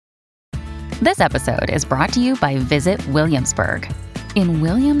This episode is brought to you by Visit Williamsburg. In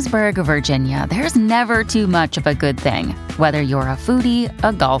Williamsburg, Virginia, there's never too much of a good thing. Whether you're a foodie,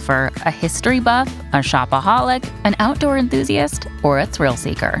 a golfer, a history buff, a shopaholic, an outdoor enthusiast, or a thrill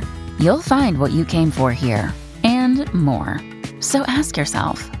seeker, you'll find what you came for here and more. So ask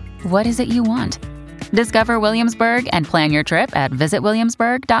yourself, what is it you want? Discover Williamsburg and plan your trip at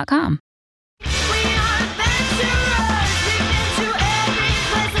visitwilliamsburg.com.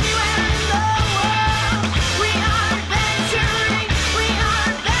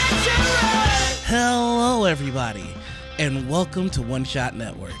 Hello, everybody, and welcome to One Shot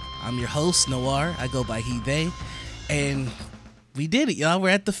Network. I'm your host, Noir. I go by he, they, and we did it, y'all. We're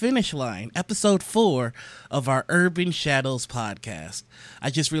at the finish line. Episode 4 of our Urban Shadows podcast.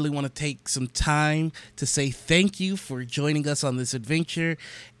 I just really want to take some time to say thank you for joining us on this adventure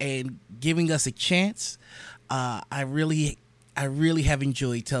and giving us a chance. I really have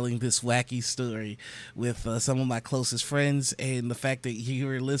enjoyed telling this wacky story with some of my closest friends, and the fact that you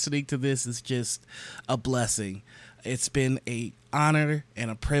are listening to this is just a blessing. It's been an honor and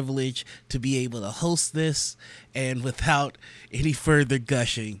a privilege to be able to host this, and without any further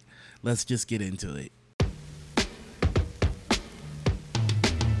gushing, let's just get into it.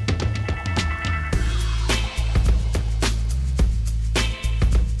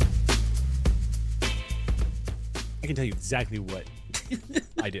 I can tell you exactly what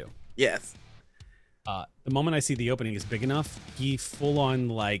I do. Yes. The moment I see the opening is big enough, he full on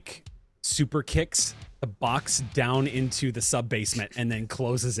like super kicks the box down into the sub basement and then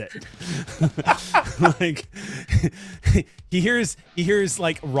closes it. Like he hears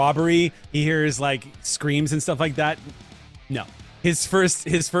like robbery, he hears like screams and stuff like that. No. His first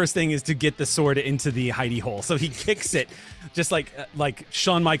thing is to get the sword into the hidey hole. So he kicks it just like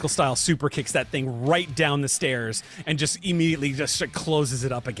Shawn Michaels style, super kicks that thing right down the stairs and just immediately just closes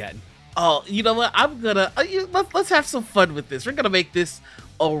it up again. Oh, you know what? I'm gonna let's have some fun with this. We're gonna make this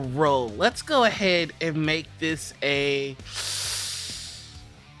a roll. Let's go ahead and make this a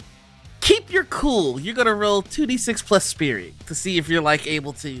keep your cool. You're gonna roll 2d6 plus spirit to see if you're like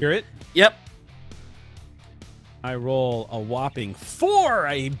able to. Spirit? Yep. I roll a whopping 4.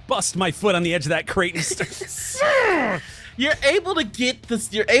 I bust my foot on the edge of that crate and You're able to get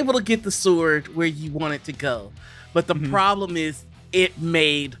the sword where you want it to go, but the problem is it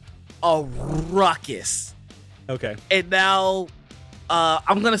made a ruckus. Okay. And now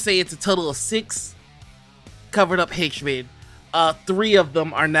I'm gonna say it's a total of 6 covered up henchmen. 3 of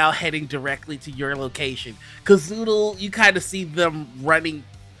them are now heading directly to your location. Kazoodle, you kind of see them running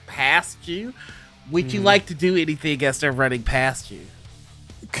past you. Would you like to do anything as they're running past you?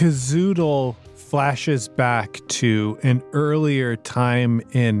 Kazoodle flashes back to an earlier time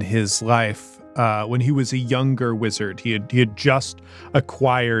in his life when he was a younger wizard. He had just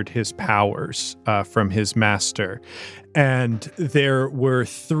acquired his powers from his master. And there were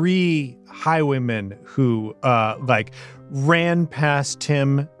 3 highwaymen who ran past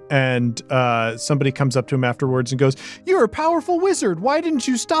him, and somebody comes up to him afterwards and goes, "You're a powerful wizard. Why didn't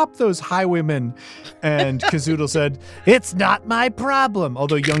you stop those highwaymen?" And Kazoodle said, "It's not my problem."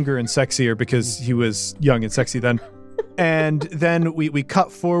 Although younger and sexier, because he was young and sexy then. And then we cut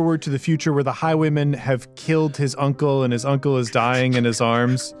forward to the future where the highwaymen have killed his uncle, and his uncle is dying in his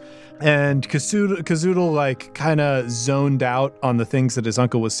arms. And Kazoodle like kind of zoned out on the things that his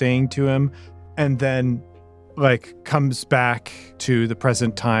uncle was saying to him, and then like comes back to the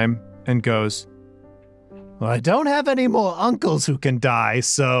present time and goes, "Well, I don't have any more uncles who can die,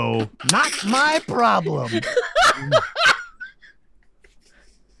 so not my problem."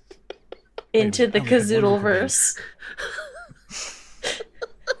 Into the Kazoodle verse.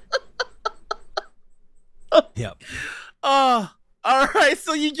 Yep. All right.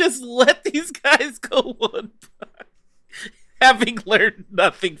 So you just let these guys go on by, having learned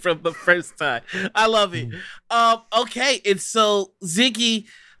nothing from the first time. I love it. Okay. And so Ziggy,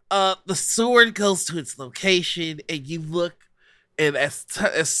 the sword goes to its location, and you look, and as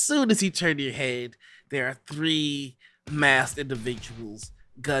soon as you turn your head, there are 3 masked individuals,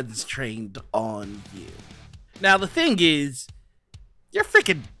 guns trained on you. Now the thing is, you're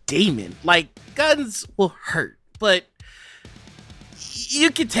freaking demon. Like, guns will hurt, but you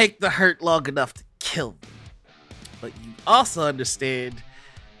can take the hurt long enough to kill them. But you also understand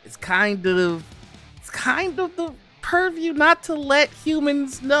it's kind of the purview not to let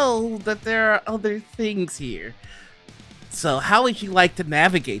humans know that there are other things here. So how would you like to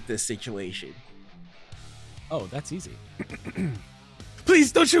navigate this situation? Oh, that's easy.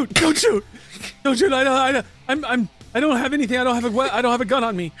 Please don't shoot! Don't shoot! Don't shoot! I don't have anything. I don't have a gun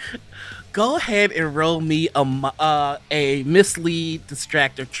on me. Go ahead and roll me a mislead,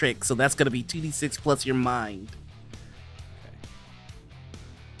 distract, or trick. So that's going to be 2d6 plus your mind.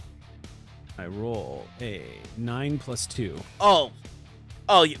 I roll a 9 plus 2. Oh,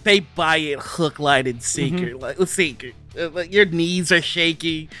 they buy it hook, line, and sinker. Like, your knees are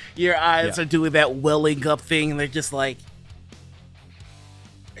shaking. Your eyes are doing that welling up thing. And they're just like,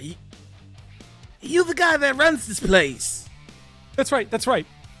 are you the guy that runs this place? That's right.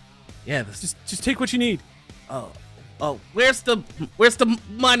 Yeah. Just take what you need. Oh, where's the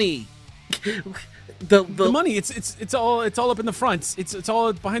money? The money, it's all up in the front. It's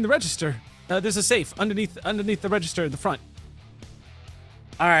all behind the register. There's a safe underneath the register in the front.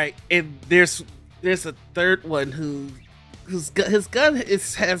 All right, and there's a third one his gun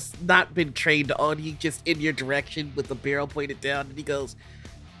has not been trained on you, just in your direction with the barrel pointed down, and he goes,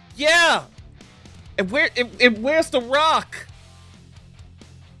 "Yeah, and where's the rock?"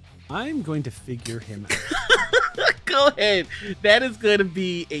 I'm going to figure him out. Go ahead. That is going to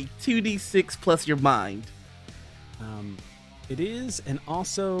be a 2d6 plus your mind. It is, and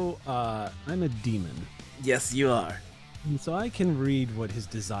also I'm a demon. Yes, you are. And so I can read what his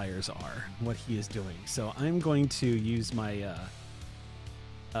desires are, what he is doing. So I'm going to use my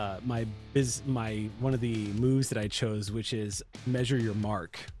one of the moves that I chose, which is measure your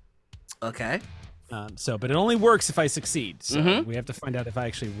mark. Okay. But it only works if I succeed. So we have to find out if I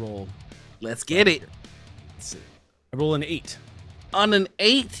actually roll. Let's get it. Let's see. I roll an 8. On an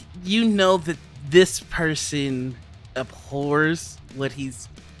 8, you know that this person abhors what he's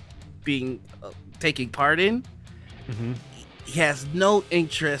taking part in. Mm-hmm. He has no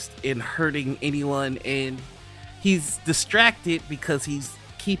interest in hurting anyone, and he's distracted because he's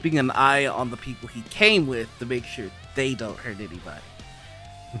keeping an eye on the people he came with to make sure they don't hurt anybody.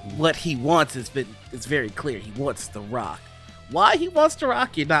 Mm-hmm. What he wants is very clear. He wants the rock. Why he wants the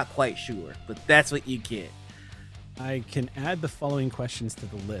rock, you're not quite sure, but that's what you get. I can add the following questions to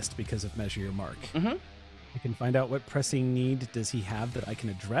the list because of Measure Your Mark. Mm-hmm. I can find out what pressing need does he have that I can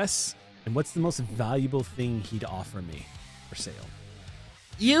address, and what's the most valuable thing he'd offer me for sale.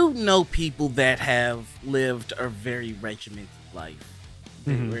 You know people that have lived a very regimented life.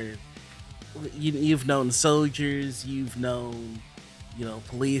 Mm-hmm. You've known soldiers, you've known,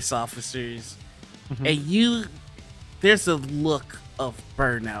 police officers, Mm-hmm. and there's a look of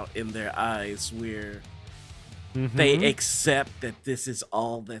burnout in their eyes where Mm-hmm. they accept that this is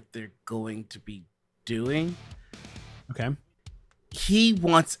all that they're going to be doing. Okay. He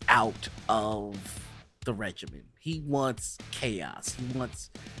wants out of the regiment. He wants chaos. He wants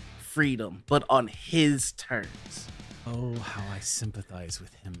freedom, but on his terms. Oh, how I sympathize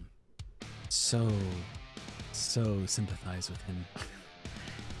with him. So sympathize with him.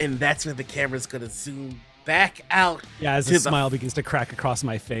 And that's when the camera's going to zoom back out. Yeah, as a smile begins to crack across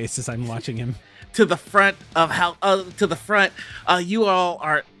my face as I'm watching him. To the front you all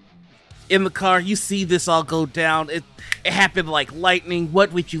are in the car. You see this all go down. It happened like lightning.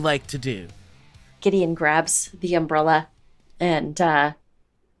 What would you like to do? Gideon grabs the umbrella and, all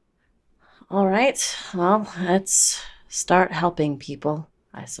right, well, let's start helping people,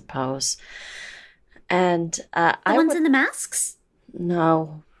 I suppose. And the ones in the masks?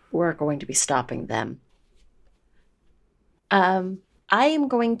 No, we're going to be stopping them. I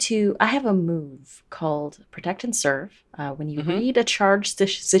have a move called Protect and Serve. When you read a charged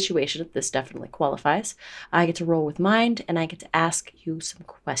situation, this definitely qualifies. I get to roll with mind, and I get to ask you some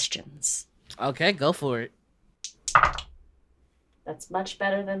questions. Okay, go for it. That's much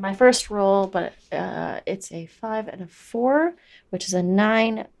better than my first roll, but it's a 5 and a 4, which is a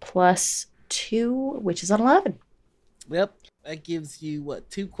 9 plus 2, which is an 11. Yep, that gives you,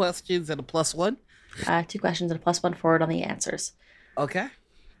 2 questions and a +1? 2 questions and a +1 forward on the answers. Okay.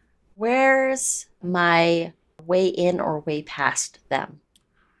 Where's my way in or way past them?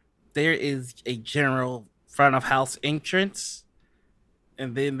 There is a general front of house entrance,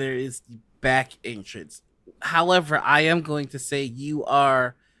 and then there is the back entrance. However, I am going to say you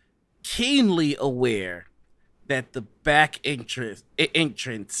are keenly aware that the back entrance,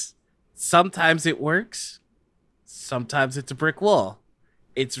 sometimes it works, sometimes it's a brick wall.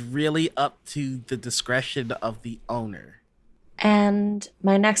 It's really up to the discretion of the owner. And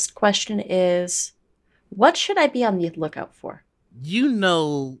my next question is, what should I be on the lookout for? You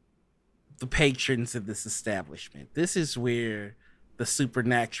know the patrons of this establishment. This is where the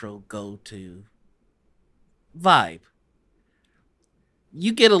supernatural go to vibe.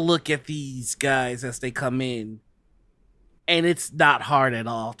 You get a look at these guys as they come in, and it's not hard at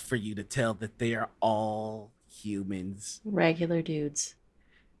all for you to tell that they are all humans. Regular dudes.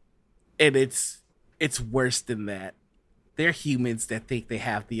 And it's worse than that. they're humans that think they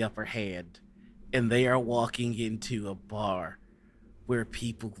have the upper hand, and they are walking into a bar where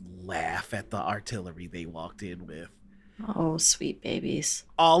people laugh at the artillery they walked in with. Oh, sweet babies.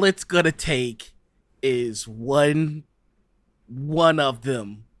 All it's gonna take is one of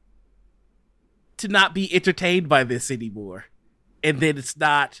them to not be entertained by this anymore. And then it's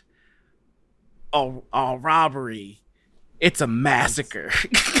not a robbery. It's a massacre.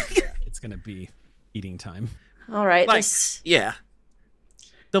 It's going to be eating time. All right. Yeah.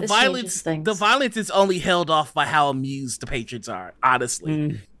 The violence is only held off by how amused the patrons are,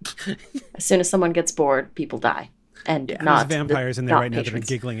 honestly. As soon as someone gets bored, people die. And There's vampires in there right now that are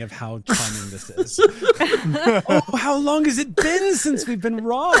giggling of how charming this is. Oh, how long has it been since we've been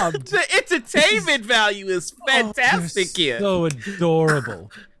robbed? The entertainment value is fantastic here. So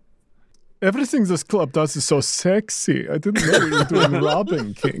adorable. Everything this club does is so sexy. I didn't know we were doing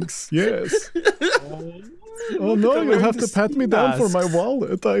robbing kinks. Yes. Oh no, you'll have to pat me down for my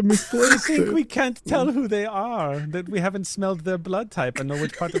wallet. I misplaced I think it. we can't tell who they are. That we haven't smelled their blood type and know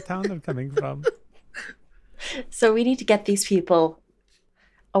which part of town they're coming from. So we need to get these people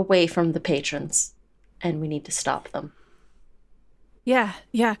away from the patrons, and we need to stop them. Yeah.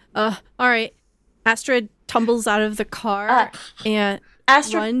 All right. Astrid tumbles out of the car and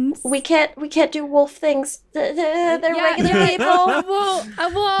Astrid, runs. we can't do wolf things. They're regular people.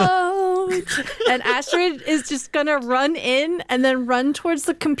 I won't. And Astrid is just gonna run in and then run towards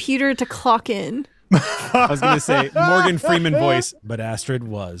the computer to clock in. I was going to say Morgan Freeman voice, but Astrid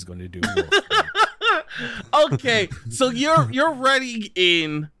was going to do wolf. Okay, so you're running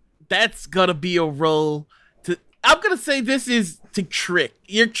in. That's gonna be a role to. I'm gonna say this is to trick.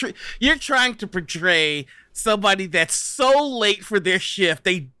 You're trying to portray somebody that's so late for their shift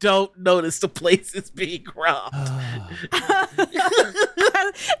they don't notice the place is being robbed.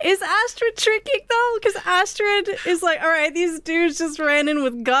 Is Astrid tricking though? Because Astrid is like, all right, these dudes just ran in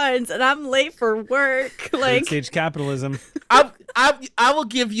with guns, and I'm late for work. Like stage capitalism. I will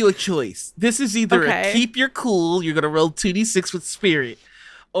give you a choice. This is either a keep your cool, you're gonna roll 2d6 with spirit,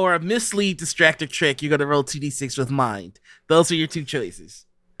 or a mislead, distract, or trick, you're gonna roll 2d6 with mind. Those are your two choices.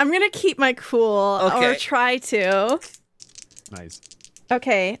 I'm gonna keep my cool, or try to. Nice.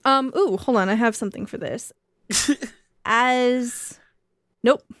 Okay. Ooh, hold on. I have something for this.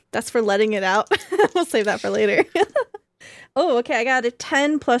 Nope. That's for letting it out. We'll save that for later. Oh, okay. I got a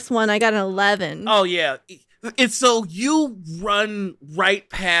 10 plus 1. I got an 11. Oh yeah. And so you run right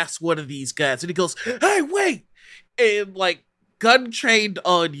past one of these guys, and he goes, "Hey, wait!" And like gun trained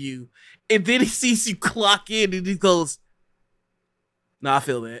on you, and then he sees you clock in, and he goes, "No, I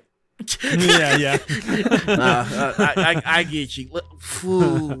feel that." Yeah. I get you.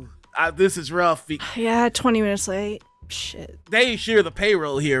 This is rough. Yeah, 20 minutes late. Shit. They ain't share the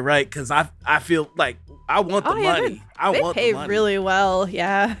payroll here, right? Because I feel like I want the money. They pay really well.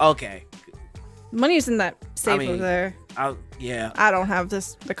 Yeah. Okay. Money's in that safe over there. Yeah. I don't have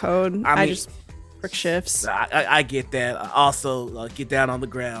the code. I just work shifts. I get that. I also get down on the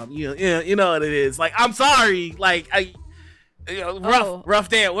ground. You know what it is. Like, I'm sorry. Like, rough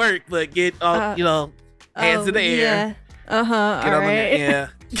day at work, but get hands in the air. Yeah. Get on right.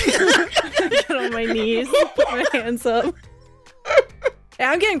 Get on my knees. Put my hands up.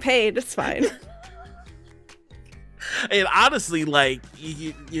 Yeah, I'm getting paid. It's fine. And honestly, like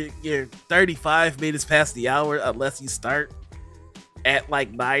you're 35 minutes past the hour, unless you start at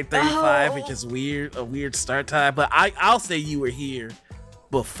like 9:35, which is a weird start time. But I'll say you were here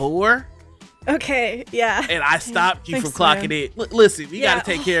before. Okay, yeah. And I stopped you from clocking in. Listen, we got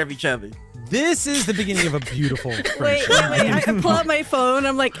to take care of each other. This is the beginning of a beautiful wait. I can pull up my phone.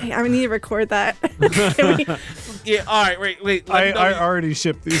 I'm like, hey, I need to record that. Yeah, all right, wait. I already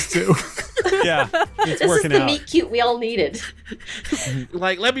shipped these two. Yeah, it's this working is the out. meet cute we all needed.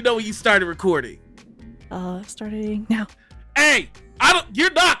 Like, let me know when you started recording. Starting now. Hey,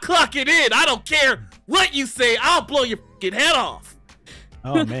 you're not clocking in. I don't care what you say. I'll blow your fucking head off.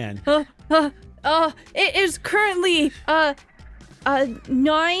 Oh man. It is currently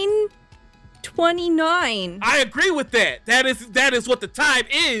 9:29. I agree with that. That is what the time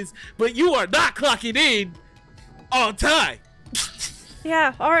is, but you are not clocking in on time.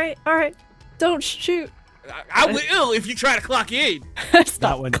 Yeah, all right. Don't shoot. I will if you try to clock in.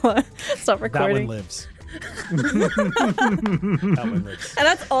 Stop recording. That one lives. That one lives. And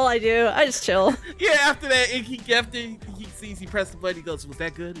that's all I do. I just chill. Yeah, after that, after he sees he pressed the button, he goes, "Was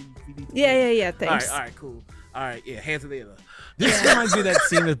that good?" Yeah, thanks. All right, cool. All right, yeah, hands in the air. This reminds me of that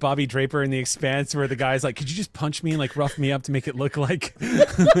scene with Bobby Draper in The Expanse where the guy's like, "Could you just punch me and like rough me up to make it look like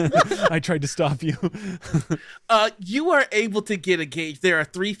I tried to stop you?" You are able to get a gauge. There are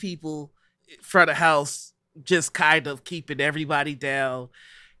 3 people in front of house just kind of keeping everybody down.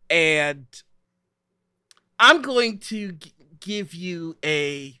 And I'm going to give you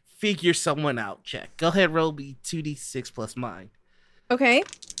a figure someone out check. Go ahead, roll me 2d6 plus mine. Okay.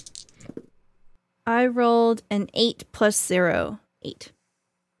 I rolled an 8 plus 0. 8.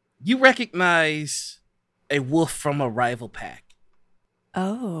 You recognize a wolf from a rival pack.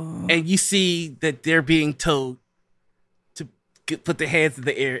 Oh. And you see that they're being told to put their hands in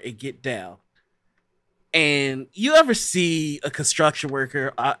the air and get down. And you ever see a construction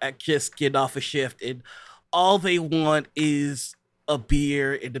worker just get off a shift and all they want is a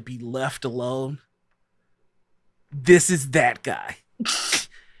beer and to be left alone? This is that guy.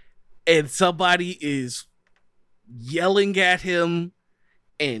 And somebody is yelling at him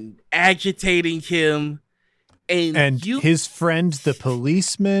and agitating him. And his friend, the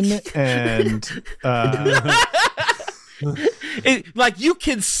policeman, and like you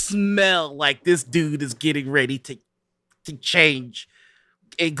can smell like this dude is getting ready to change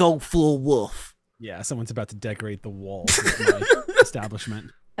and go full wolf. Yeah, someone's about to decorate the walls of my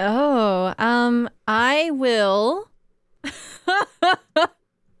establishment. Oh, I will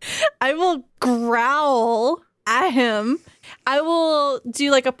I will growl at him. I will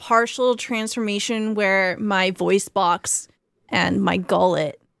do like a partial transformation where my voice box and my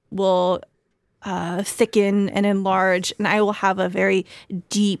gullet will thicken and enlarge, and I will have a very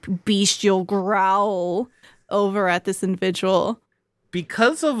deep bestial growl over at this individual.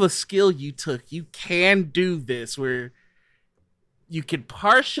 Because of a skill you took, you can do this where you can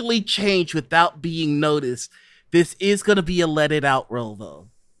partially change without being noticed. This is going to be a let it out roll, though.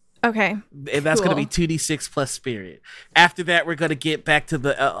 Okay. And that's going to be 2d6 plus spirit. After that, we're going to get back to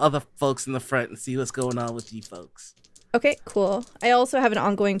the other folks in the front and see what's going on with you folks. Okay, cool. I also have an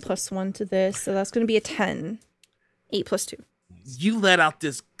ongoing +1 to this, so that's going to be a 10. 8 plus 2. You let out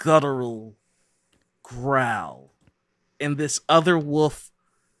this guttural growl, and this other wolf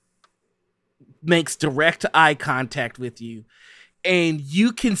makes direct eye contact with you. And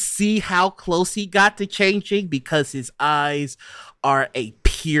you can see how close he got to changing because his eyes are a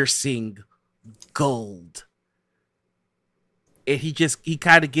piercing gold. And he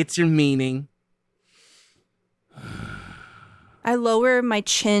kind of gets your meaning. I lower my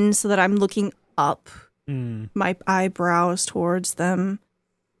chin so that I'm looking up, my eyebrows towards them.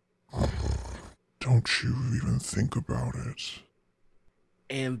 Don't you even think about it.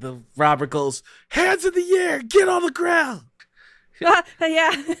 And the robber goes, "Hands in the air, get on the ground."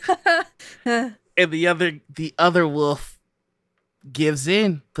 Yeah. And the other wolf gives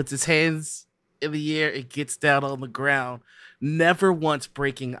in, puts his hands in the air and gets down on the ground, never once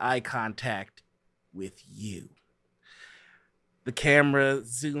breaking eye contact with you. The camera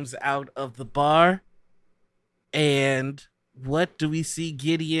zooms out of the bar, and what do we see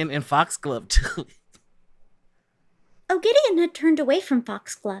Gideon and Foxglove doing? Oh, Gideon had turned away from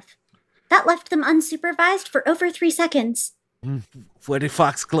Foxglove. That left them unsupervised for over 3 seconds. What did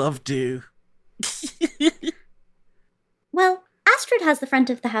Foxglove do? Well, Astrid has the front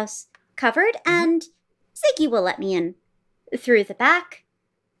of the house covered, and Ziggy will let me in. Through the back.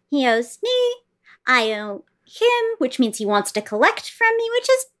 He owes me, I owe him, which means he wants to collect from me, which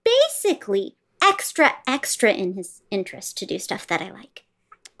is basically extra in his interest to do stuff that I like.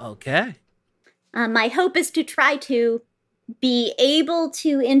 Okay. My hope is to try to be able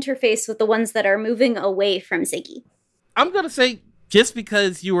to interface with the ones that are moving away from Ziggy. I'm going to say, just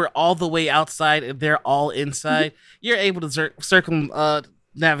because you were all the way outside and they're all inside, you're able to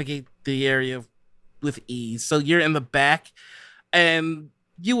navigate the area with ease. So you're in the back, and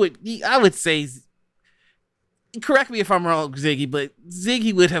I would say, correct me if I'm wrong, Ziggy, but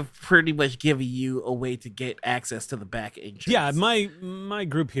Ziggy would have pretty much given you a way to get access to the back entrance. Yeah, my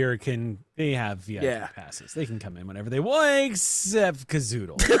group here they have VIP passes. They can come in whenever they want, except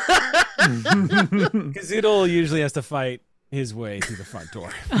Kazoodle. Kazoodle usually has to fight his way through the front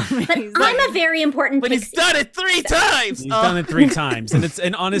door. But I'm a very important But he's done it 3 times! He's done it 3 times.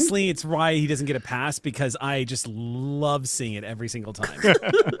 And honestly, it's why he doesn't get a pass, because I just love seeing it every single time.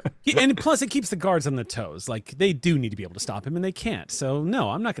 And plus, it keeps the guards on their toes. Like, they do need to be able to stop him, and they can't. So,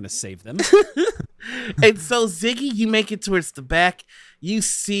 no, I'm not going to save them. And so, Ziggy, you make it towards the back. You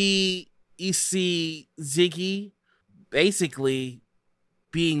see Ziggy basically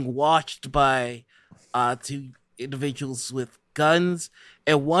being watched by 2 individuals with guns,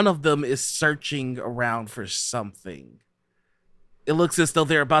 and one of them is searching around for something. It looks as though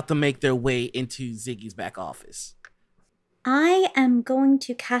they're about to make their way into Ziggy's back office. I am going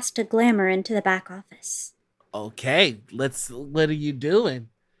to cast a glamour into the back office. Okay, what are you doing?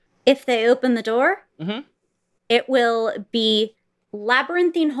 If they open the door, Mm-hmm. it will be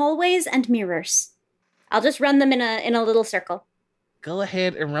labyrinthine hallways and mirrors. I'll just run them in a little circle. Go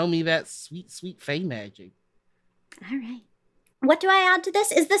ahead and roll me that sweet, sweet Fey magic. All right. What do I add to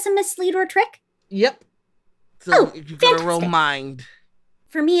this? Is this a mislead or trick? Yep. So Oh, you're going to roll fantastic. mind.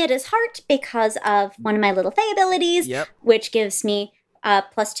 For me, it is heart because of one of my little Fey abilities, Yep. which gives me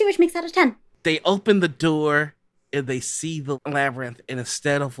 +2, which makes that a 10. They open the door and they see the labyrinth, and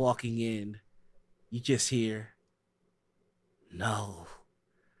instead of walking in, you just hear, no,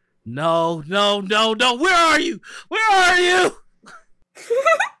 no, no, no, no, where are you? Where are you?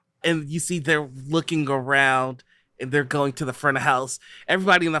 And you see they're looking around and they're going to the front of the house.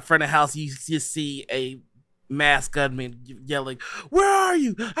 Everybody in the front of the house, you just see a masked gunman yelling, where are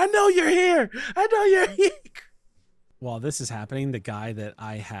you? I know you're here. I know you're here. While this is happening, the guy that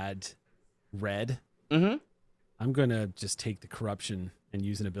I had read, Mm-hmm. I'm going to just take the corruption and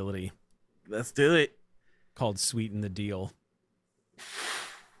use an ability Let's do it. called Sweeten the Deal.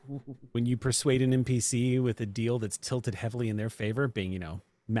 When you persuade an NPC with a deal that's tilted heavily in their favor, being,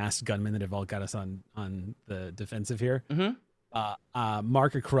 masked gunmen that have all got us on the defensive here,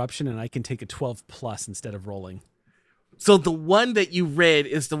 mark a corruption and I can take a 12 plus instead of rolling. So the one that you read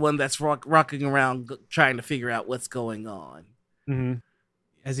is the one that's rocking around trying to figure out what's going on. Mm-hmm.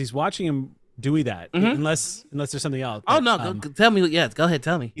 As he's watching him do that, unless there's something else. Oh, no, tell me. Yeah, go ahead,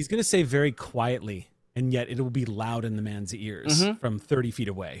 tell me. He's going to say very quietly, and yet it will be loud in the man's ears from 30 feet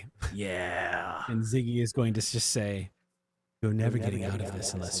away. Yeah. And Ziggy is going to just say, you're never getting out of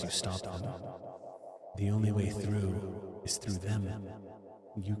this unless you stop them. The only way through is through them.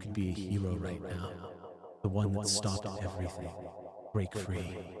 You could be a hero right now. The one that stopped everything. Break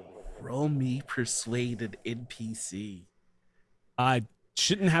free. Roll me persuaded NPC. I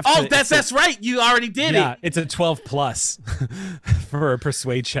shouldn't have to. Oh, that's right. You already did it. Yeah, it's a 12 plus for a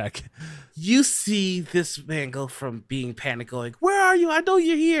persuade check. You see this man go from being panicked, going, where are you? I know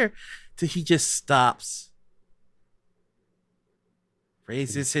you're here. To he just stops.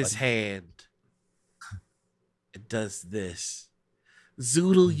 Raises his hand. It does this.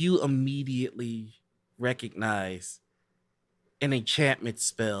 Zoodle, you immediately recognize an enchantment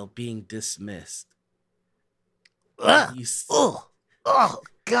spell being dismissed. Oh,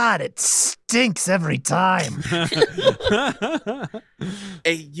 God, it stinks every time.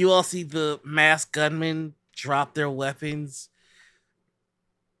 And you all see the masked gunmen drop their weapons.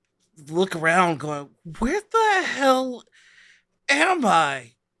 Look around going, where the hell am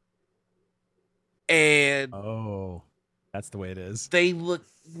I? And oh, that's the way it is. they look,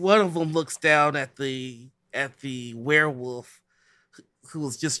 one of them looks down at the werewolf who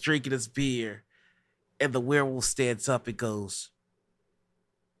was just drinking his beer. And the werewolf stands up and goes,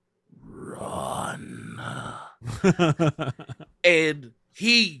 run. And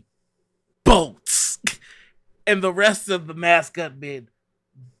he bolts. And the rest of the masked gunmen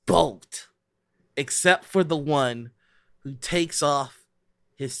bolt. Except for the one who takes off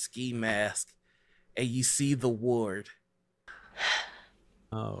his ski mask. And you see the ward.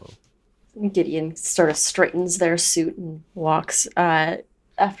 Oh. Gideon sort of straightens their suit and walks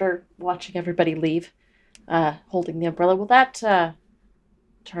after watching everybody leave, holding the umbrella. Well, that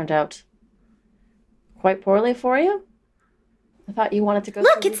turned out quite poorly for you. I thought you wanted to go.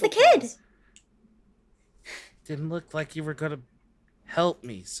 Look, it's the kid. Didn't look like you were going to help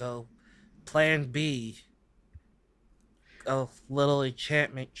me, so plan B. A little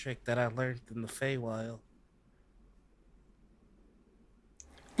enchantment trick that I learned in the Feywild.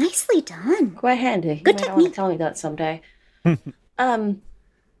 Nicely done. Quite handy. Good you might want to technique. tell me that someday.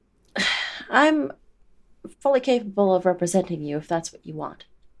 I'm fully capable of representing you if that's what you want.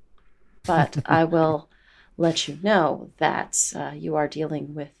 But I will let you know that you are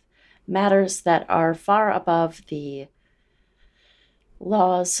dealing with matters that are far above the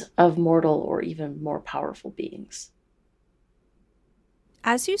laws of mortal or even more powerful beings.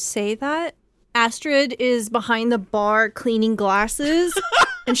 As you say that, Astrid is behind the bar cleaning glasses,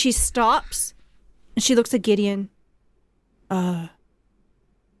 and she stops, and she looks at Gideon. Did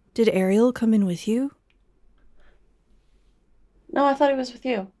Ariel come in with you? No, I thought he was with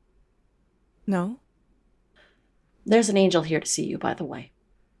you. No. There's an angel here to see you, by the way.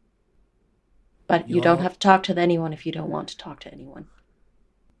 But you You don't all- have to talk to anyone if you don't want to talk to anyone.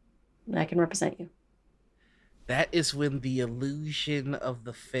 I can represent you. That is when the illusion of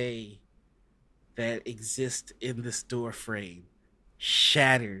the Fae that exists in this door frame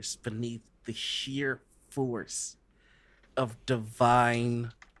shatters beneath the sheer force of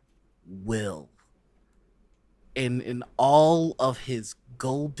divine will. And in all of his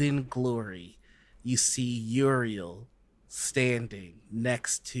golden glory, you see Uriel standing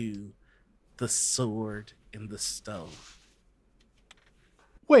next to the sword in the stone.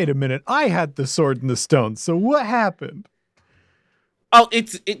 Wait a minute. I had the sword and the stone. So what happened? Oh,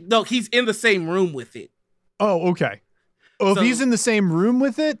 no, he's in the same room with it. Oh, okay. Oh, So- if he's in the same room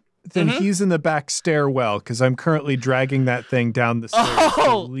with it, then he's in the back stairwell because I'm currently dragging that thing down the stairs.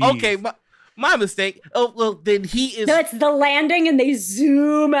 Oh, to leave. okay. My mistake. Oh, well, then he is. No, it's the landing, and they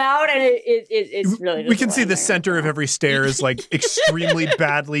zoom out, and it's really. We just can see the landing. center of every stair is like extremely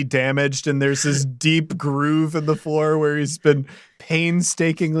badly damaged, and there's this deep groove in the floor where he's been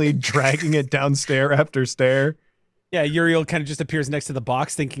painstakingly dragging it down stair after stair. Yeah, Uriel kind of just appears next to the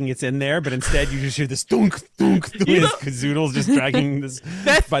box thinking it's in there, but instead you just hear this thunk, thunk, thunk, as Kazoodle's just dragging this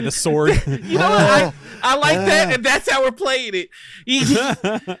by the sword. You know what? I like that, and that's how we're playing it.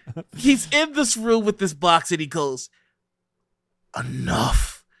 He's in this room with this box, and he goes,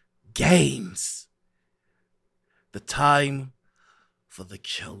 "Enough games. The time for the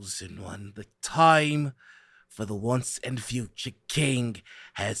chosen one, the time for the once and future king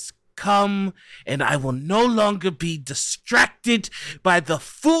has come, and I will no longer be distracted by the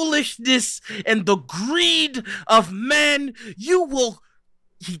foolishness and the greed of men. You will,"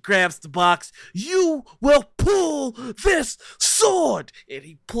 he grabs the box, "you will pull this sword." And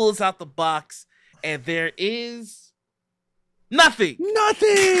he pulls out the box, and there is nothing.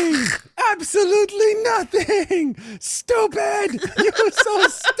 Nothing! Absolutely nothing! Stupid! You're so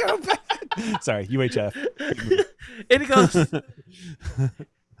stupid! Sorry, UHF. And he goes,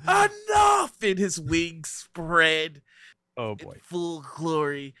 "Enough!" And his wings spread Oh in boy. full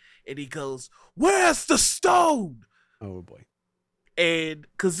glory. And he goes, "Where's the stone?" Oh boy. And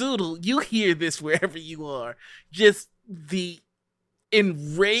Kazoodle, you hear this wherever you are. Just the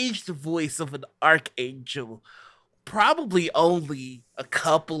enraged voice of an archangel. Probably only a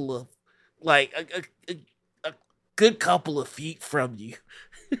couple of, like, a good couple of feet from you.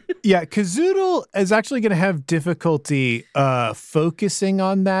 Yeah, Kazoodle is actually going to have difficulty focusing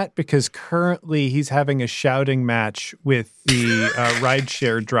on that because currently he's having a shouting match with the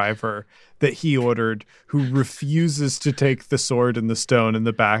rideshare driver that he ordered, who refuses to take the sword and the stone in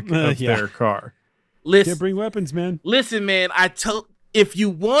the back of their car. Listen, Can't bring weapons, man. Listen, man, if you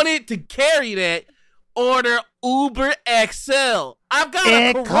wanted to carry that, order Uber XL. I've got a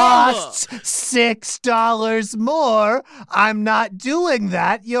It Corolla. costs $6 more. I'm not doing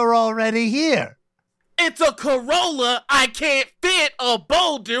that. You're already here. It's a Corolla. I can't fit a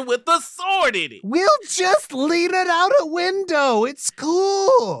boulder with a sword in it. We'll just lean it out a window. It's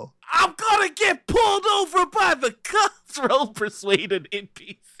cool. I'm gonna get pulled over by the cops. Roll persuade an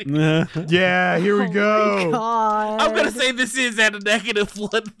NPC. Yeah, here we go. God. I'm gonna say this is at a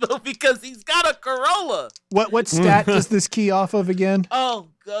 -1 though because he's got a Corolla. What stat does this key off of again? Oh,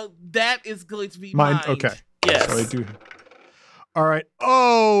 that is going to be Mine. mind. Okay. Yes. So I do. All right.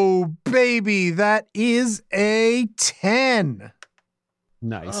 Oh, baby, that is a 10.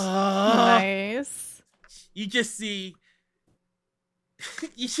 Nice. Nice. You just see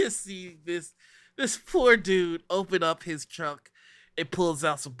this poor dude open up his trunk and pulls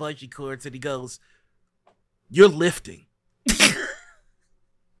out some bungee cords and he goes, "You're lifting."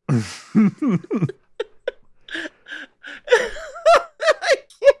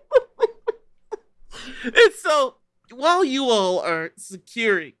 And so while you all are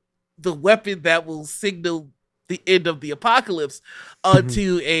securing the weapon that will signal the end of the apocalypse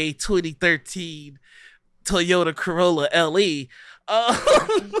onto a 2013 Toyota Corolla LE,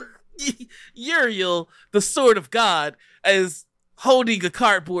 Uriel, the Sword of God, is holding a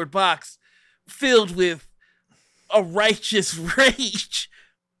cardboard box filled with a righteous rage,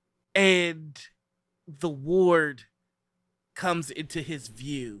 and the ward comes into his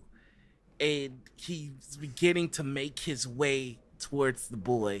view, and he's beginning to make his way towards the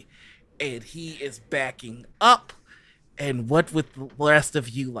boy, and he is backing up. And what would the rest of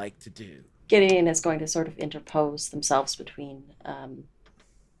you like to do? Gideon is going to sort of interpose themselves between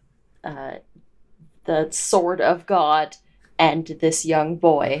the sword of God and this young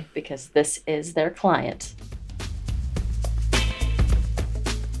boy, because this is their client.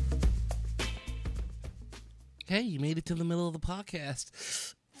 Hey, you made it to the middle of the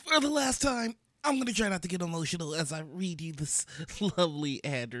podcast. For the last time, I'm going to try not to get emotional as I read you this lovely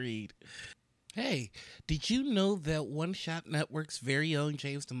ad read. Hey, did you know that One Shot Network's very own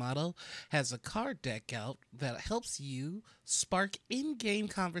James D'Amato has a card deck out that helps you spark in-game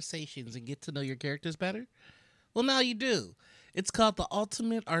conversations and get to know your characters better? Well, now you do. It's called the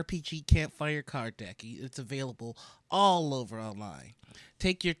Ultimate RPG Campfire Card Deck. It's available all over online.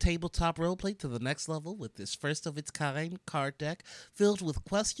 Take your tabletop roleplay to the next level with this first-of-its-kind card deck filled with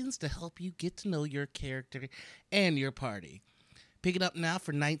questions to help you get to know your character and your party. Pick it up now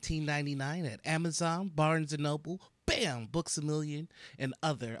for $19.99 at Amazon, Barnes & Noble, bam, Books A Million, and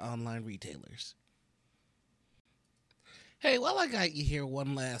other online retailers. Hey, while I got you here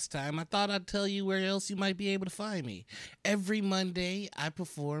one last time, I thought I'd tell you where else you might be able to find me. Every Monday, I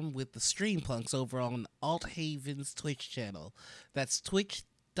perform with the Streampunks over on Althaven's Twitch channel. That's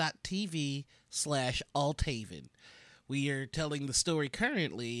twitch.tv/Althaven. We are telling the story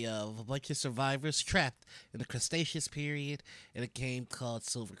currently of a bunch of survivors trapped in the Cretaceous period in a game called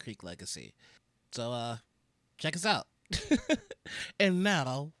Silver Creek Legacy. So, check us out. And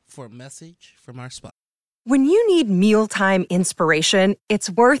now for a message from our sponsor. When you need mealtime inspiration,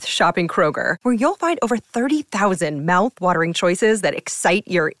 it's worth shopping Kroger, where you'll find over 30,000 mouth-watering choices that excite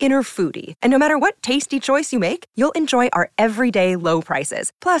your inner foodie. And no matter what tasty choice you make, you'll enjoy our everyday low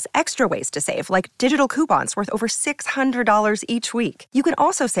prices, plus extra ways to save, like digital coupons worth over $600 each week. You can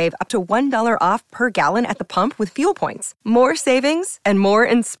also save up to $1 off per gallon at the pump with fuel points. More savings and more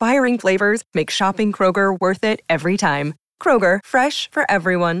inspiring flavors make shopping Kroger worth it every time. Kroger, fresh for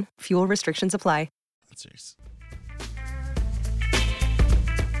everyone. Fuel restrictions apply.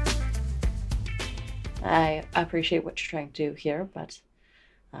 I appreciate what you're trying to do here, but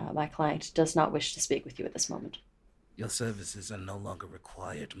my client does not wish to speak with you at this moment. Your services are no longer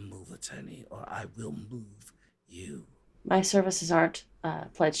required, move attorney, or I will move you. My services aren't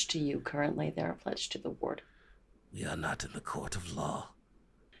pledged to you currently. They're pledged to the ward. We are not in the court of law.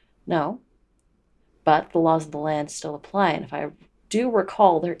 No, but the laws of the land still apply, and if I do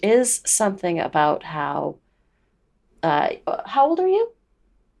recall, there is something about how old are you?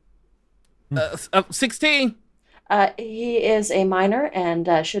 16. He is a minor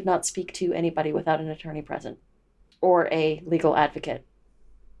and should not speak to anybody without an attorney present or a legal advocate.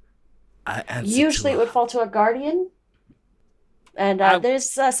 Usually it would fall to a guardian. And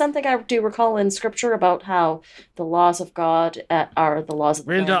there's something I do recall in scripture about how the laws of God are the laws of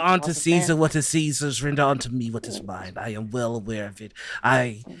the Render land, unto Caesar what is Caesar's, render unto me what is mine. I am well aware of it.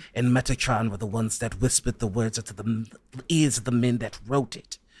 I and Metatron were the ones that whispered the words into the ears of the men that wrote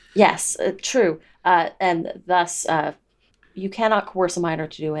it. Yes, true. And thus, you cannot coerce a minor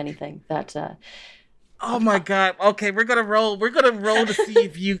to do anything that... Oh my God. Okay, we're gonna roll. We're gonna roll to see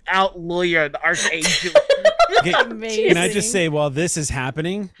if you out-lawyer an archangel. Amazing. Can I just say, while this is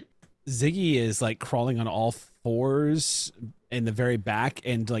happening, Ziggy is like crawling on all fours in the very back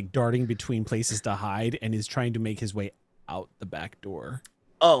and like darting between places to hide and is trying to make his way out the back door.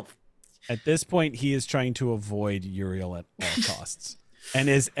 Oh. At this point, he is trying to avoid Uriel at all costs. And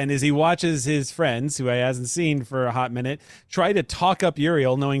as he watches his friends, who he hasn't seen for a hot minute, try to talk up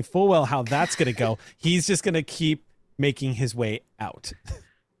Uriel, knowing full well how that's going to go, he's just going to keep making his way out.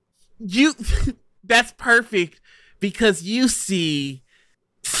 That's perfect, because you see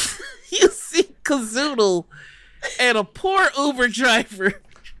Kazoodle and a poor Uber driver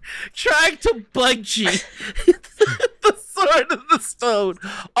trying to bungee the Sword of the Stone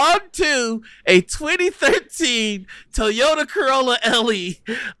onto a 2013 Toyota Corolla LE.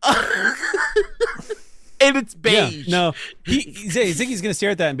 And it's beige. Yeah, no, Ziggy's going to stare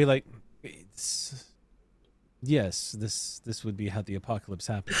at that and be like, yes, this would be how the apocalypse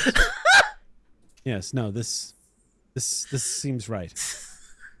happens. Yes, no, this seems right.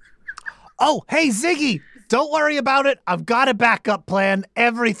 Oh, hey, Ziggy, don't worry about it. I've got a backup plan.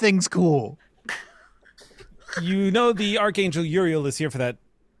 Everything's cool. You know the Archangel Uriel is here for that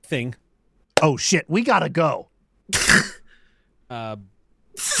thing. Oh, shit, we gotta go.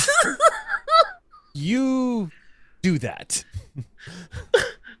 You do that.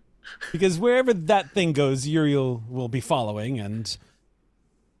 Because wherever that thing goes, Uriel will be following, and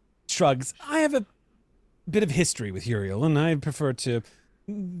shrugs. I have a bit of history with Uriel, and I prefer to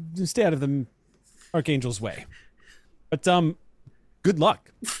stay out of the Archangel's way. But, good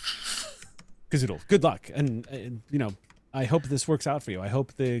luck. Kazoodle, good luck. And, I hope this works out for you. I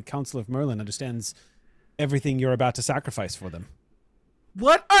hope the Council of Merlin understands everything you're about to sacrifice for them.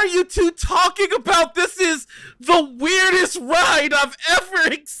 What are you two talking about? This is the weirdest ride I've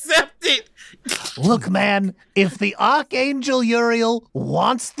ever accepted. Look, man, if the Archangel Uriel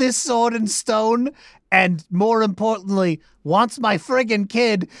wants this sword and stone, and more importantly, wants my friggin'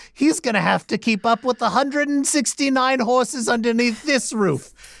 kid, he's gonna have to keep up with the 169 horses underneath this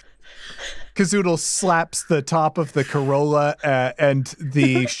roof. Kazoodle slaps the top of the Corolla and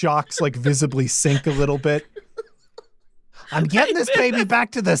the shocks like visibly sink a little bit. I'm getting this baby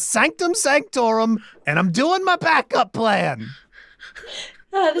back to the Sanctum Sanctorum, and I'm doing my backup plan.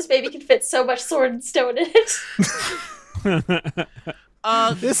 This baby can fit so much sword and stone in it.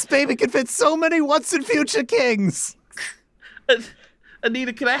 This baby can fit so many once and future kings.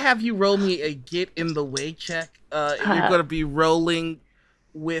 Anita, can I have you roll me a get in the way check? You're going to be rolling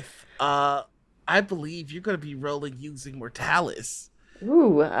with I believe you're going to be rolling using Mortalis.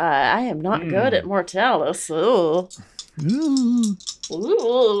 Ooh, I am not good at Mortalis. Ooh.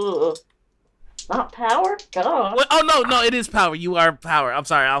 Ooh. Not power? God. Well, oh, no, it is power. You are power. I'm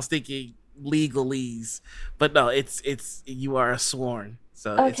sorry, I was thinking legalese. But no, it's you are a sworn.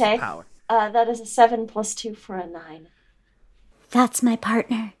 So Okay. it's power. That is a 7 + 2 for a 9. That's my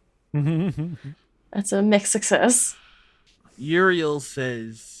partner. That's a mixed success. Uriel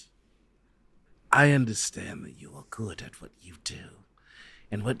says, I understand that you are good at what you do.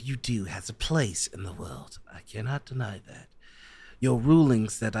 And what you do has a place in the world. I cannot deny that. Your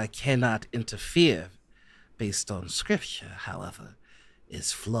rulings that I cannot interfere based on scripture, however,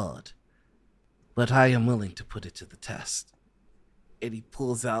 is flawed. But I am willing to put it to the test. And he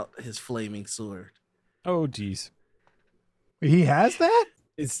pulls out his flaming sword. Oh, geez. He has that?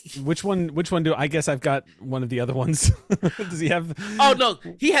 Which one do I guess I've got one of the other ones? Does he have? Oh, no,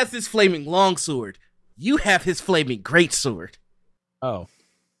 he has his flaming longsword. You have his flaming greatsword. Oh,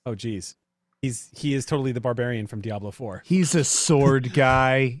 geez. He is totally the barbarian from Diablo 4. He's a sword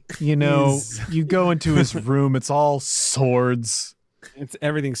guy. You know, you go into his room, it's all swords. It's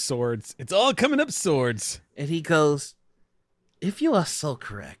everything swords. It's all coming up swords. And he goes, if you are so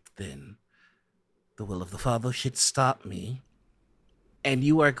correct, then the will of the Father should stop me. And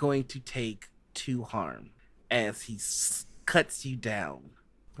you are going to take 2 harm as he cuts you down.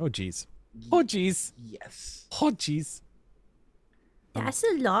 Oh, geez. Oh, geez. Yes. Oh, geez. That's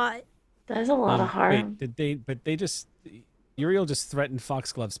a lot. That is a lot of harm. Wait, Uriel just threatened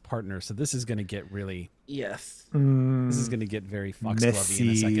Foxglove's partner, so this is going to get really... Yes. This is going to get very Foxglove-y in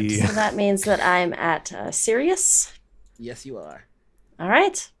a second. So that means that I'm at Sirius. Yes, you are. All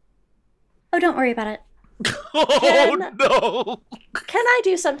right. Oh, don't worry about it. Oh, no. Can I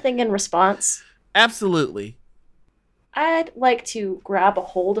do something in response? Absolutely. I'd like to grab a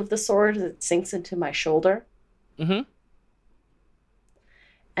hold of the sword as it sinks into my shoulder. Mm-hmm.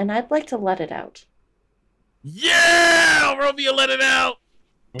 And I'd like to let it out. Yeah! Romeo, let it out!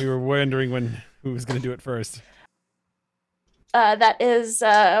 We were wondering who was going to do it first. That is,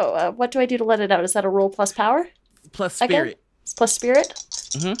 what do I do to let it out? Is that a roll plus power? Plus spirit. Again? It's plus spirit?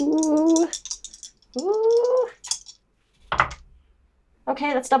 Mm-hmm. Ooh. Ooh.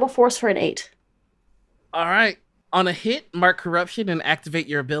 Okay, that's double force for an 8. All right. On a hit, mark corruption and activate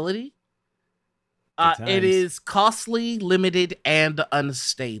your ability. It is costly, limited, and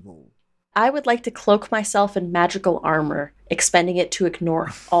unstable. I would like to cloak myself in magical armor, expending it to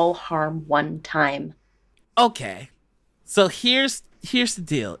ignore all harm 1 time. Okay. So here's the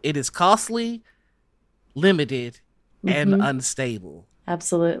deal. It is costly, limited, and unstable.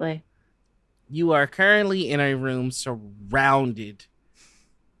 Absolutely. You are currently in a room surrounded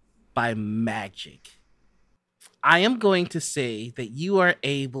by magic. I am going to say that you are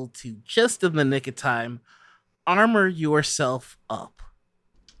able to, just in the nick of time, armor yourself up.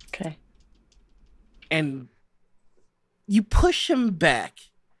 Okay. And you push him back.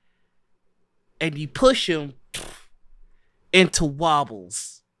 And you push him into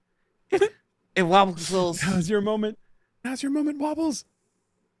Wobbles. And Wobbles goes, Now's your moment. Now's your moment, Wobbles.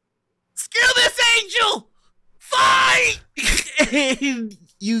 Screw this angel! Fight! And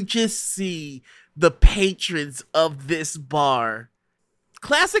you just see the patrons of this bar.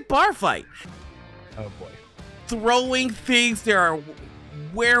 Classic bar fight. Oh, boy. Throwing things. There are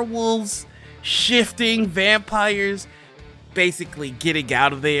werewolves, shifting, vampires, basically getting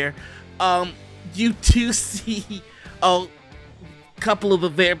out of there. You do see a couple of the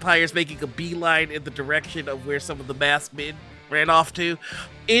vampires making a beeline in the direction of where some of the masked men ran off to.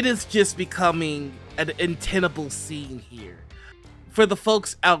 It is just becoming an untenable scene here. For the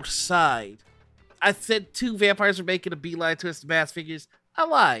folks outside, I said 2 vampires are making a beeline towards the masked figures. I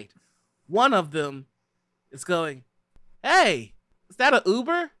lied. One of them is going, hey, is that an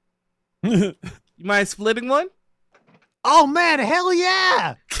Uber? You mind splitting one? Oh man, hell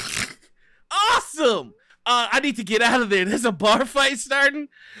yeah! Awesome! I need to get out of there. There's a bar fight starting.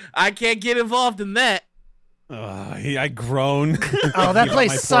 I can't get involved in that. I groan. Oh, that My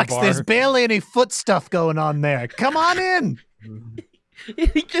place poor sucks. bar. There's barely any foot stuff going on there. Come on in.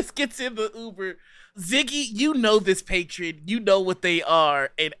 He just gets in the Uber. Ziggy, you know this patron. You know what they are.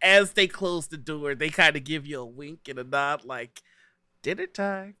 And as they close the door, they kind of give you a wink and a nod like, dinner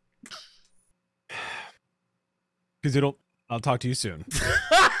time. Because I'll talk to you soon.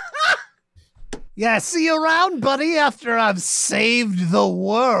 Yeah, see you around, buddy, after I've saved the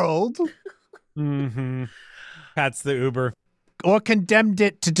world. Mm-hmm. That's the Uber. Or condemned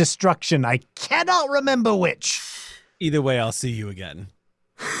it to destruction. I cannot remember which. Either way, I'll see you again.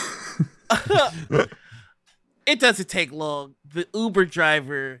 It doesn't take long. The Uber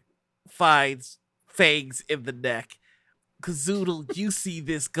driver finds fangs in the neck. Kazoodle, you see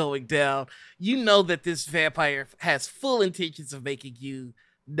this going down. You know that this vampire has full intentions of making you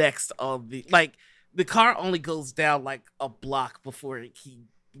next on the the car only goes down like a block before he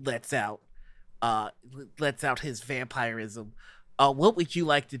lets out his vampirism. What would you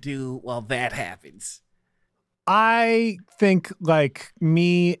like to do while that happens? I think like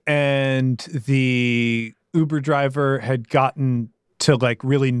me and the Uber driver had gotten to like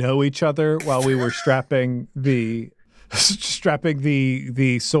really know each other while we were strapping the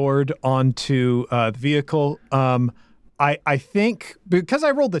sword onto the vehicle. I think because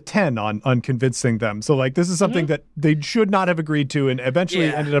I rolled a 10 on convincing them. So like this is something that they should not have agreed to and eventually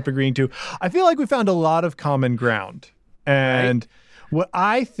ended up agreeing to. I feel like we found a lot of common ground. And what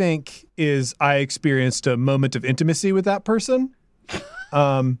I think is I experienced a moment of intimacy with that person.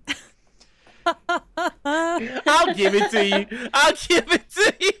 I'll give it to you. I'll give it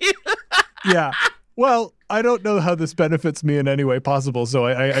to you. Yeah. Well, I don't know how this benefits me in any way possible, so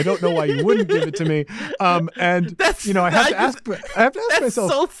I don't know why you wouldn't give it to me. And that's, I have to ask that's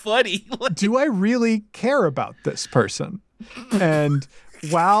myself, so funny. Do I really care about this person? And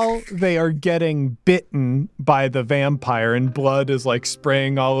while they are getting bitten by the vampire and blood is like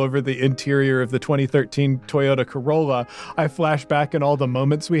spraying all over the interior of the 2013 Toyota Corolla, I flash back on all the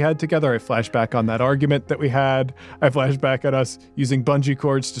moments we had together. I flash back on that argument that we had. I flash back at us using bungee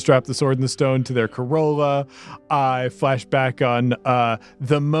cords to strap the sword and the stone to their Corolla. I flash back on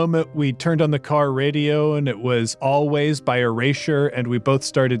the moment we turned on the car radio and it was Always by Erasure and we both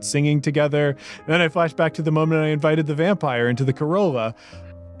started singing together. And then I flash back to the moment I invited the vampire into the Corolla.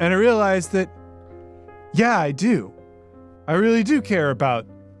 And I realized that, yeah, I do. I really do care about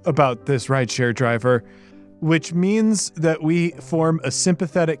this rideshare driver, which means that we form a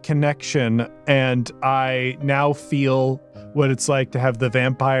sympathetic connection, and I now feel what it's like to have the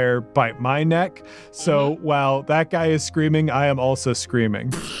vampire bite my neck. So while that guy is screaming, I am also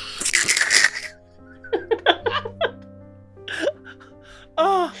screaming.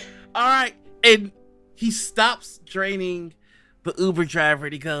 Oh, all right. And he stops draining the Uber driver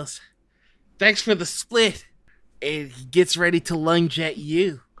and he goes, "Thanks for the split." And he gets ready to lunge at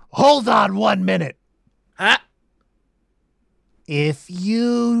you. Hold on 1 minute. Huh? If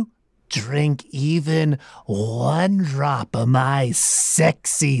you drink even one drop of my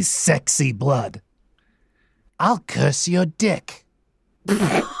sexy, sexy blood, I'll curse your dick.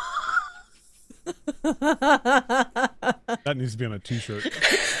 That needs to be on a t-shirt.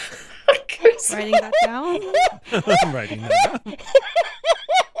 Writing that down. I'm writing that down.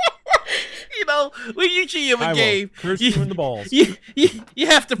 When you GM a game, curse you in the balls. You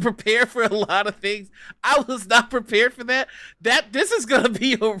have to prepare for a lot of things. I was not prepared for that. This is gonna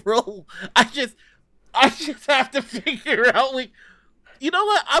be a roll. I just have to figure out. You know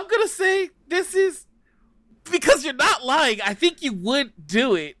what? I'm gonna say this is because you're not lying. I think you would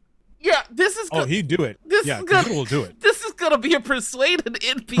do it. Yeah, this is. He'd do it. Will do it. This is gonna be a persuade an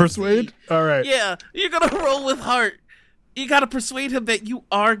NPC. Persuade? All right. Yeah, you're gonna roll with heart. You gotta persuade him that you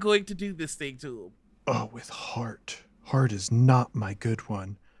are going to do this thing to him. Oh, with heart. Heart is not my good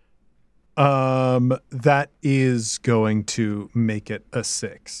one. That is going to make it a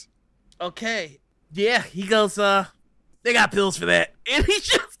 6. Okay. Yeah, he goes, they got pills for that. And he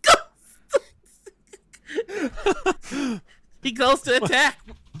just goes. He goes to attack.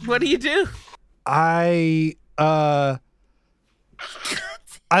 What do you do? I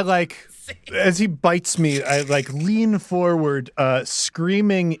as he bites me, I lean forward,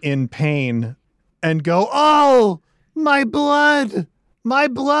 screaming in pain and go, "Oh, my blood! My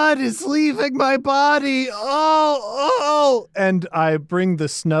blood is leaving my body! Oh!" And I bring the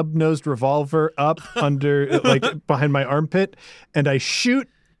snub-nosed revolver up under, behind my armpit, and I shoot,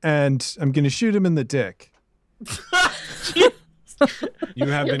 and I'm going to shoot him in the dick. You're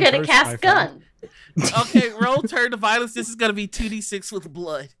gonna cast gun. Okay, roll turn to violence. This is gonna be 2d6 with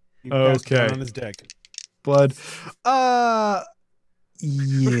blood. Okay. On his deck. Blood. Yeah.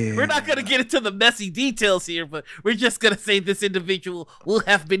 We're not gonna get into the messy details here, but we're just gonna say this individual will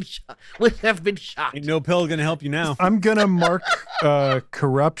have been shot. Ain't no pill gonna help you now. I'm gonna mark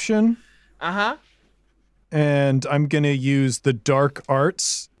corruption. And I'm gonna use the dark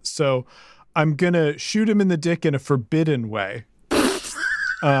arts. So I'm gonna shoot him in the dick in a forbidden way.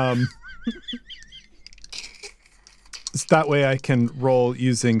 So that way I can roll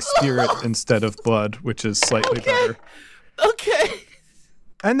using spirit instead of blood, which is slightly better. Okay.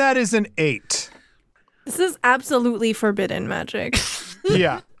 And that is an 8. This is absolutely forbidden magic.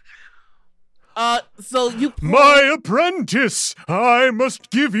 Yeah. So you My apprentice, I must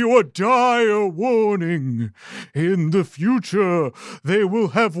give you a dire warning. In the future, they will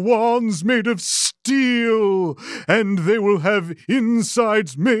have wands made of steel, and they will have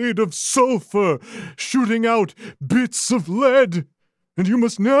insides made of sulfur, shooting out bits of lead. And you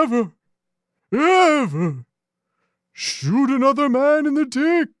must never, ever shoot another man in the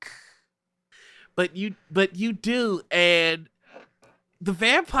dick. but you do, and the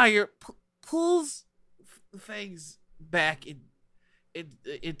vampire pulls things back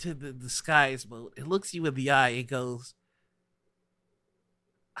into the disguise mode. It looks you in the eye and goes,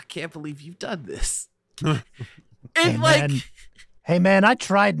 "I can't believe you've done this." And Hey man, I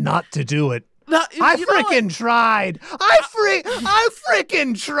tried not to do it. no, I you know what? freaking tried. I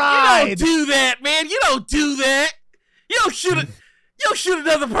freaking tried. You don't do that, man. You don't do that. You don't shoot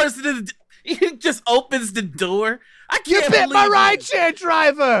another person in the. He just opens the door. I You can't bit my believe rideshare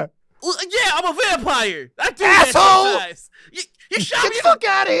driver. Well, yeah, I'm a vampire. I do Asshole! that sometimes. You shot Get me. the fuck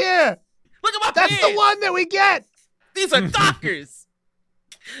out of here. Look at my That's pants. the one that we get. These are Dockers.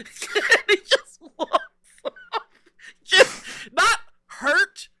 He just walks off. Just not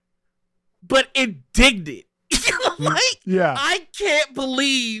hurt, but indignant. Like, Yeah. I can't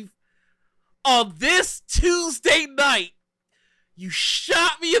believe on this Tuesday night you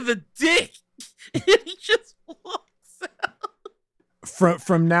shot me in the dick. And he just walks out.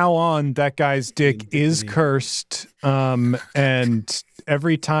 From now on, that guy's dick is cursed. And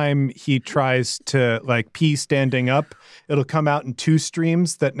every time he tries to like pee standing up, it'll come out in two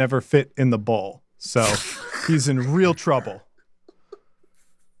streams that never fit in the bowl. So he's in real trouble.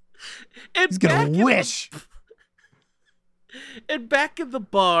 And He's gonna back in wish. And back in the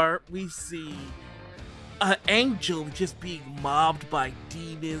bar, we see an angel just being mobbed by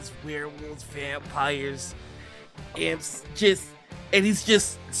demons, werewolves, vampires, and he's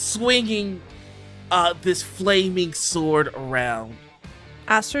just swinging this flaming sword around.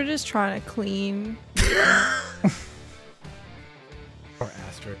 Astrid is trying to clean. Or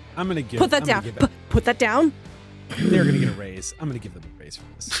Astrid. I'm gonna give. Put that I'm down. gonna give it- Put that down. They're gonna get a raise. I'm gonna give them a raise for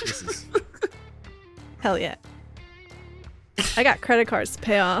this. This is. Hell yeah. I got credit cards to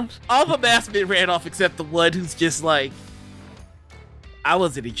pay off. All the masked men ran off except the one who's just like, I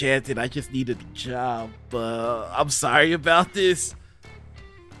wasn't enchanted, I just needed a job. I'm sorry about this.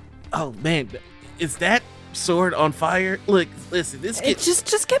 Oh man, is that sword on fire? Look, listen, this gets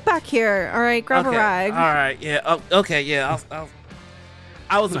Just get back here. All right, grab a rag. All right, yeah, okay, yeah.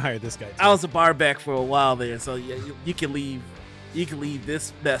 I was I'm gonna hire this guy. Too. I was a bar back for a while there, so yeah, you can leave. You can leave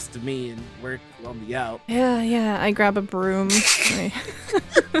this mess to me and work on the out. Yeah. I grab a broom.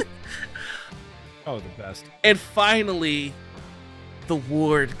 Oh, the best. And finally, the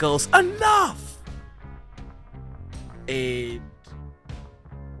ward goes, enough! And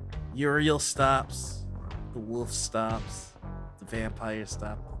Uriel stops, the wolf stops, the vampire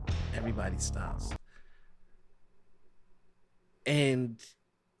stops, everybody stops. And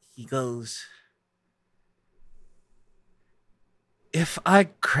he goes, if I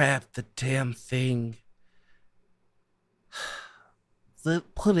grab the damn thing,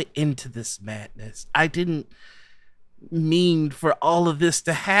 put it into this madness. I didn't mean for all of this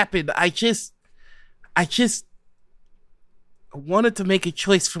to happen. I just wanted to make a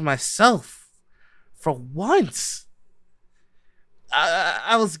choice for myself. For once.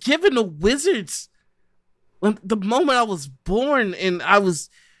 I was given the wizards when the moment I was born, and I was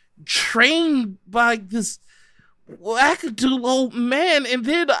trained by this wackadoodle old man, and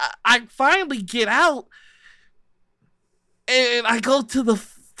then I finally get out and I go to the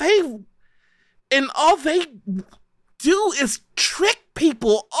Fae, and all they do is trick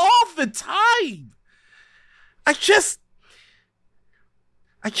people all the time. I just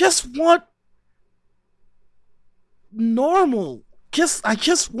want normal. I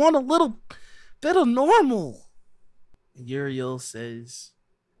just want a little bit of normal. Uriel says,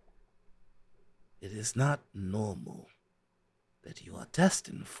 it is not normal that you are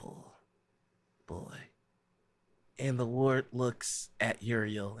destined for, boy. And the ward looks at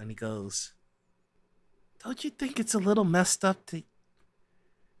Uriel and he goes, don't you think it's a little messed up to...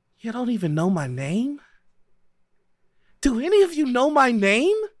 You don't even know my name? Do any of you know my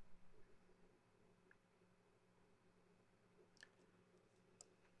name?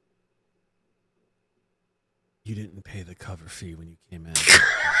 You didn't pay the cover fee when you came in.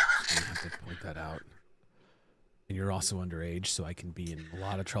 I have to point that out. And you're also underage, so I can be in a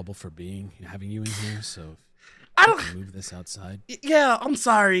lot of trouble for having you in here. So I you don't can move this outside. Yeah, I'm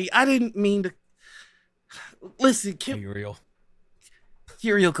sorry. I didn't mean to. Listen, Hey, Uriel.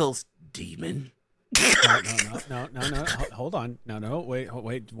 Uriel goes, demon. No. Hold on. No.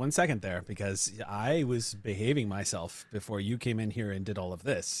 Wait 1 second there, because I was behaving myself before you came in here and did all of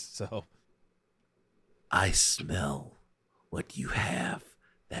this. So I smell what you have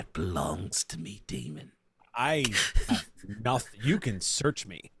that belongs to me, demon. I have nothing. You can search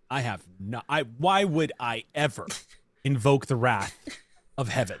me. I have no. Why would I ever invoke the wrath of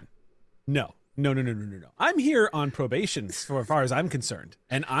heaven? No. I'm here on probation, as far as I'm concerned,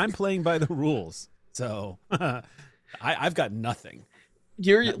 and I'm playing by the rules. So I've got nothing.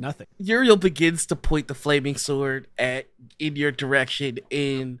 Nothing. Uriel begins to point the flaming sword in your direction,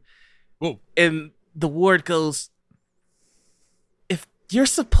 and the ward goes, "If you're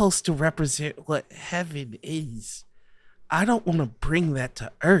supposed to represent what heaven is, I don't want to bring that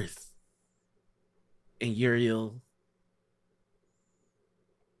to earth." And Uriel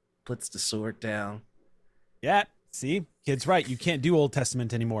puts the sword down. Yeah, see? Kid's right. You can't do Old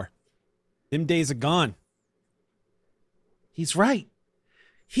Testament anymore. Them days are gone. He's right.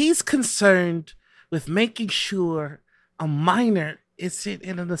 He's concerned with making sure a minor isn't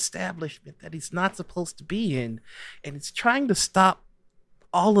in an establishment that he's not supposed to be in, and he's trying to stop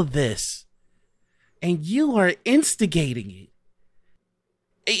all of this. And you are instigating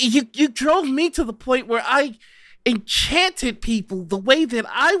it. You drove me to the point where I enchanted people the way that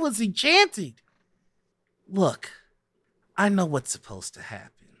I was enchanted. Look, I know what's supposed to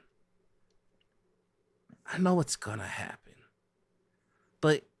happen. I know what's gonna happen.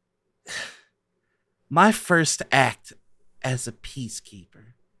 But my first act as a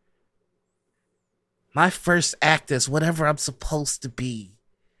peacekeeper, my first act as whatever I'm supposed to be,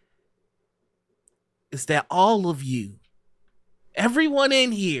 is that all of you, everyone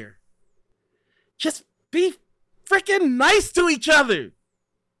in here, just be freaking nice to each other.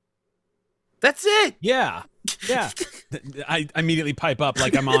 That's it. Yeah. I immediately pipe up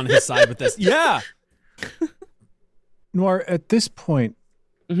like I'm on his side with this. Yeah. Noir, at this point,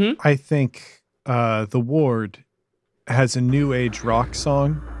 I think the ward has a new age rock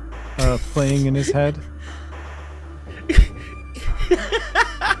song playing in his head.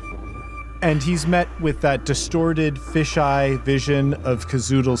 And he's met with that distorted fisheye vision of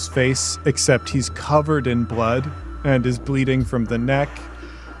Kazoodle's face, except he's covered in blood and is bleeding from the neck.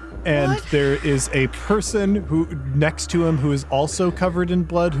 And there is a person who next to him who is also covered in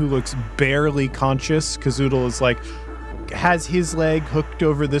blood, who looks barely conscious. Kazoodle is like, has his leg hooked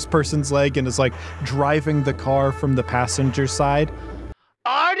over this person's leg and is like driving the car from the passenger side.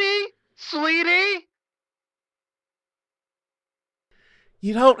 Artie, sweetie.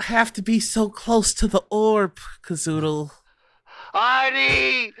 You don't have to be so close to the orb, Kazoodle.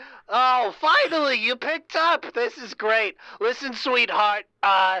 Artie! Oh, finally, you picked up. This is great. Listen, sweetheart,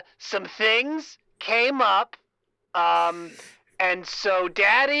 some things came up, and so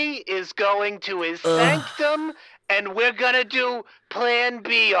Daddy is going to his sanctum, and we're gonna do Plan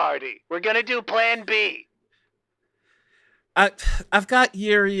B, Artie. We're gonna do Plan B. I've got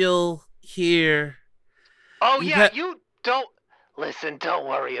Uriel here. Oh, you don't... Listen, don't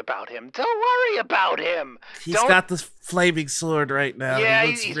worry about him. He's got this flaming sword right now. Yeah,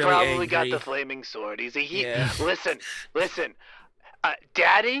 he's he's really probably angry. got the flaming sword. Yeah. Listen.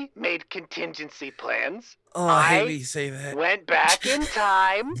 Daddy made contingency plans. Oh, I hate when you say that. Went back in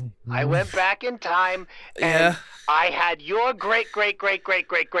time. And I had your great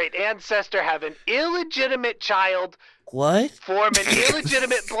ancestor have an illegitimate child. What? Form an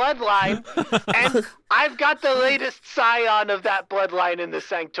illegitimate bloodline, and I've got the latest scion of that bloodline in the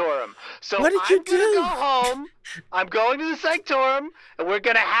Sanctorum. So what did you do? I'm gonna go home. I'm going to the Sanctorum, and we're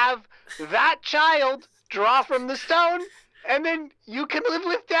gonna have that child draw from the stone, and then you can live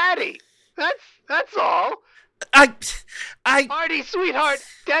with Daddy. That's all. Artie, sweetheart,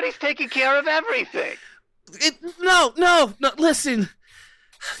 Daddy's taking care of everything. No. Listen,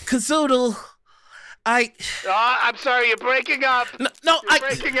 Kazoodle. I'm sorry, you're breaking up. You're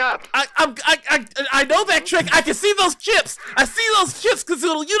breaking up. I know that trick. I can see those chips. I see those chips,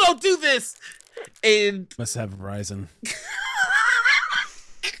 Kazoodle. You don't do this. And must have Verizon.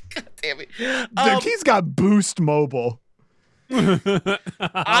 God damn it. Dude, he's got Boost Mobile.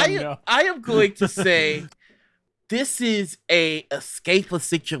 I am going to say this is a escapist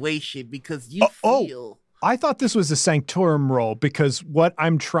situation because you feel. I thought this was a Sanctorum roll because what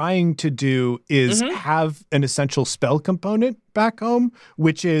I'm trying to do is have an essential spell component back home,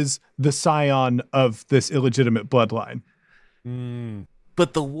 which is the scion of this illegitimate bloodline.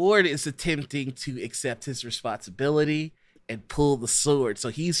 But the ward is attempting to accept his responsibility and pull the sword. So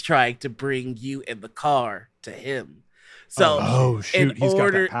he's trying to bring you and the car to him. So shoot, he's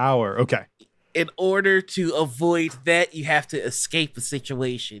got that power. Okay. in order to avoid that, you have to escape a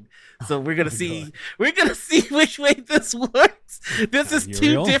situation. So we're gonna see. We're gonna see which way this works. This is two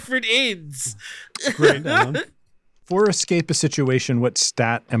Uriel? different ends. Great. For escape a situation, what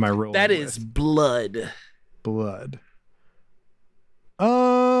stat am I rolling? That is with? blood. Blood.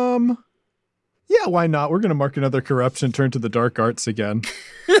 Yeah, why not? We're gonna mark another corruption, turn to the dark arts again.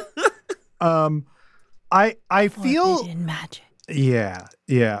 I feel Forbidden magic.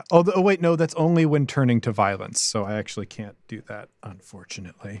 yeah. Although, oh, wait, no, that's only when turning to violence, so I actually can't do that,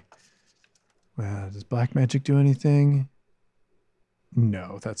 unfortunately. Does black magic do anything?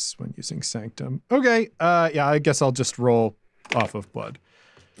 No, that's when using Sanctum. Okay, yeah, I guess I'll just roll off of blood.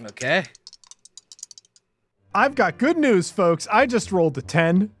 Okay. I've got good news, folks. I just rolled a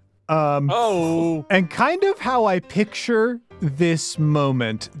 10. And kind of how I picture this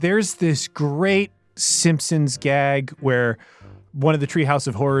moment, there's this great Simpsons gag where one of the Treehouse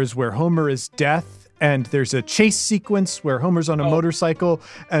of Horrors where Homer is death, and there's a chase sequence where Homer's on a motorcycle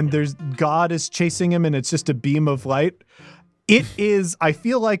and there's God is chasing him and it's just a beam of light. It is, I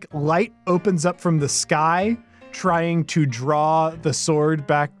feel like light opens up from the sky trying to draw the sword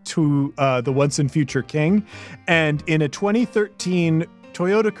back to the once and future king. And in a 2013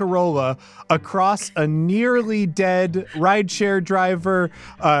 Toyota Corolla, across a nearly dead rideshare driver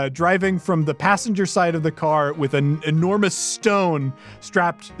driving from the passenger side of the car with an enormous stone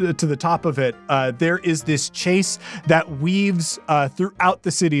strapped to the top of it, there is this chase that weaves throughout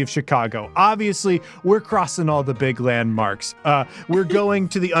the city of Chicago. Obviously, we're crossing all the big landmarks. We're going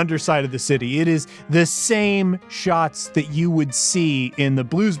to the underside of the city. It is the same shots that you would see in the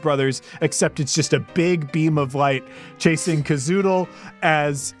Blues Brothers, except it's just a big beam of light chasing Kazoodle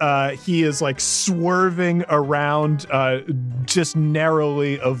as he is like swerving around, just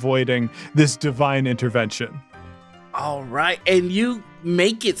narrowly avoiding this divine intervention. All right. And you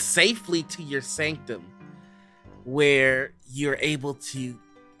make it safely to your sanctum where you're able to,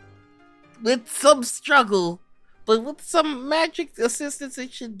 with some struggle, but with some magic assistance,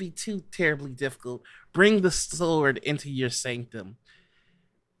 it shouldn't be too terribly difficult, bring the sword into your sanctum.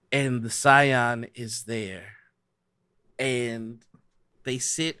 And the scion is there. And they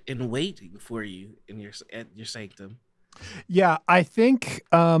sit and waiting for you at your sanctum. Yeah, I think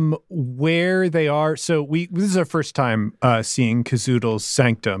where they are. So this is our first time seeing Kazoodle's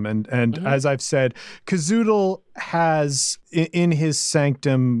sanctum, and as I've said, Kazoodle has in his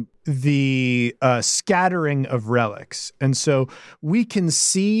sanctum the scattering of relics, and so we can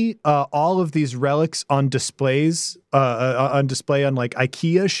see all of these relics on displays on display on like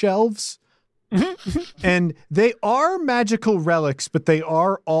IKEA shelves. And they are magical relics, but they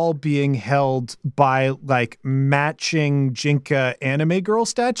are all being held by like matching Jinka anime girl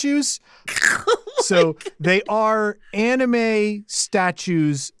statues. So they are anime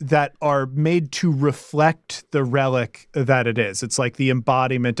statues that are made to reflect the relic that it is. It's like the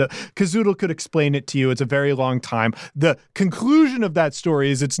embodiment of Kazoodle could explain it to you. It's a very long time. The conclusion of that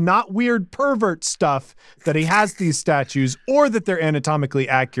story is it's not weird pervert stuff that he has these statues or that they're anatomically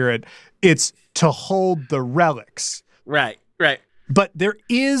accurate. It's to hold the relics. Right. But there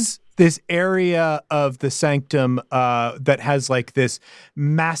is this area of the sanctum that has like this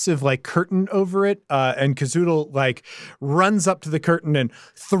massive like curtain over it, and Kazoodle like runs up to the curtain and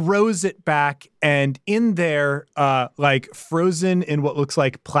throws it back, and in there, like frozen in what looks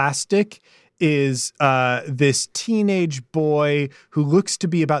like plastic, is this teenage boy who looks to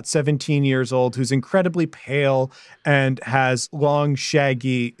be about 17 years old, who's incredibly pale and has long,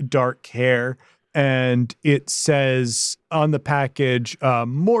 shaggy, dark hair. And it says on the package,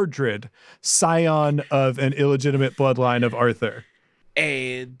 Mordred, scion of an illegitimate bloodline of Arthur.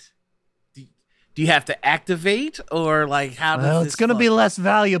 And do you have to activate, or like how does Well, this it's going to be function? less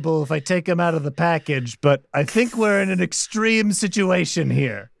valuable if I take him out of the package, but I think we're in an extreme situation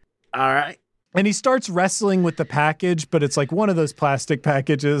here. All right. And he starts wrestling with the package, but it's like one of those plastic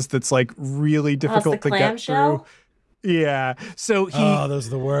packages that's like really difficult to get through. Yeah. So those are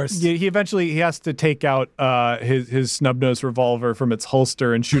the worst. He eventually has to take out his snub-nosed revolver from its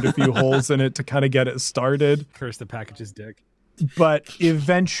holster and shoot a few holes in it to kind of get it started. Curse the package's dick. But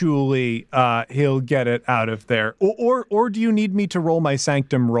eventually he'll get it out of there. Or do you need me to roll my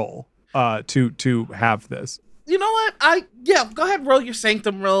sanctum roll to have this? You know what? Go ahead and roll your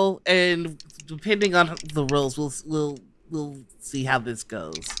sanctum roll, and depending on the rolls, we'll see how this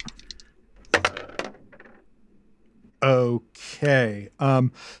goes. Okay.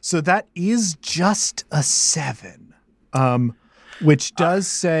 So that is just a 7, which does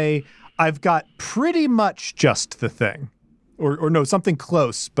say I've got pretty much just the thing. Or no, something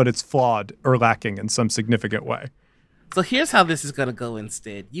close, but it's flawed or lacking in some significant way. So here's how this is going to go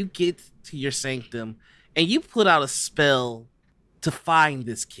instead. You get to your sanctum and you put out a spell to find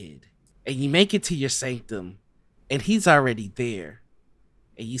this kid. And you make it to your sanctum and he's already there.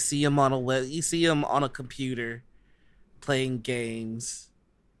 And you see him on a computer playing games.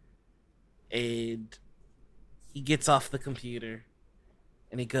 And he gets off the computer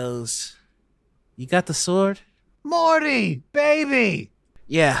and he goes, "You got the sword?" Morty, baby.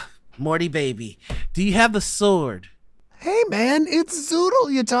 "Yeah, Morty baby. Do you have the sword?" Hey, man, it's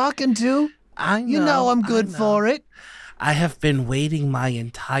Zoodle you're talking to. I know. You know I'm good for it. I have been waiting my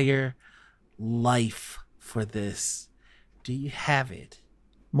entire life for this. Do you have it?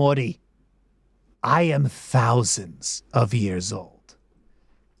 Morty, I am thousands of years old.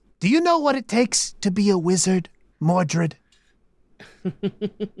 Do you know what it takes to be a wizard, Mordred?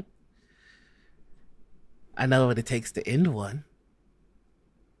 I know what it takes to end one.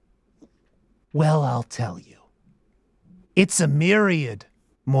 Well, I'll tell you. It's a myriad,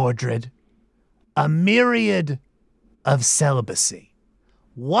 Mordred. A myriad of celibacy.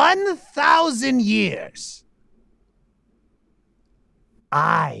 1,000 years.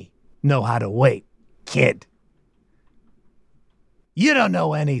 I know how to wait, kid. You don't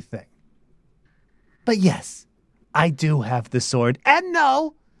know anything. But yes, I do have the sword. And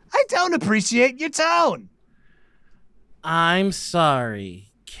no, I don't appreciate your tone. I'm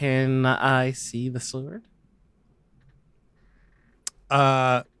sorry. Can I see the sword?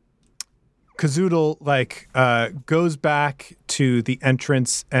 Kazoodle goes back to the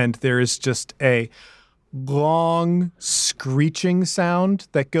entrance, and there is just a long screeching sound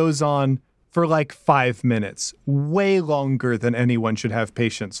that goes on for like 5 minutes, way longer than anyone should have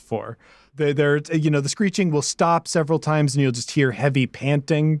patience for. The screeching will stop several times, and you'll just hear heavy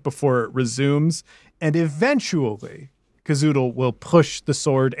panting before it resumes, and eventually, Kazoodle will push the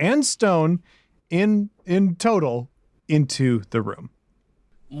sword and stone in total into the room.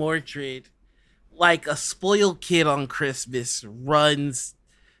 Mordred, like a spoiled kid on Christmas, runs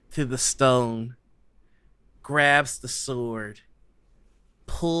to the stone, grabs the sword,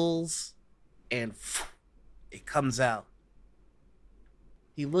 pulls, and it comes out.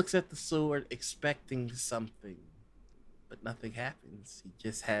 He looks at the sword expecting something, but nothing happens. He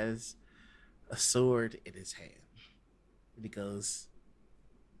just has a sword in his hand. And he goes,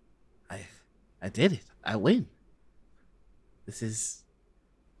 I did it. I win. This is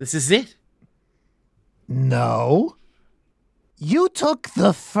it. No. You took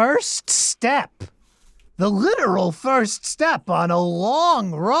the first step. The literal first step on a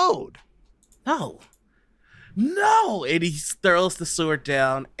long road. No. And he throws the sword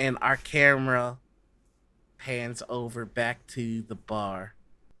down, and our camera pans over back to the bar.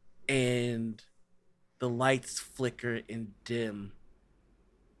 And the lights flicker and dim.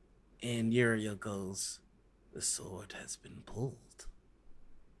 And Uriel goes, "The sword has been pulled."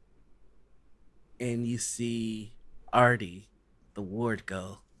 And you see Artie, the ward,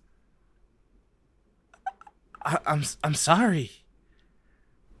 go, I'm sorry.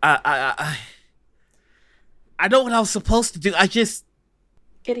 I know what I was supposed to do.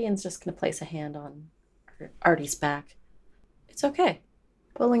 Gideon's just going to place a hand on Artie's back. It's okay.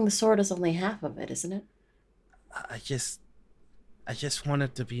 Pulling the sword is only half of it, isn't it? I just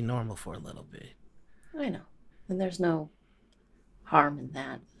wanted to be normal for a little bit. I know. And there's no harm in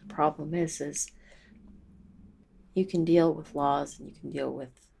that. The problem is you can deal with laws and you can deal with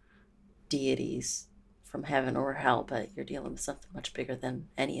deities from heaven or hell, but you're dealing with something much bigger than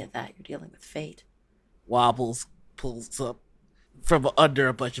any of that. You're dealing with fate. Wobbles, pulls up from under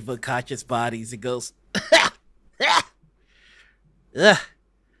a bunch of unconscious bodies and goes, Ugh. Well,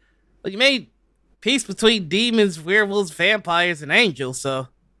 you made peace between demons, werewolves, vampires, and angels, so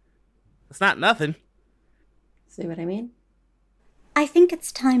it's not nothing. See what I mean? I think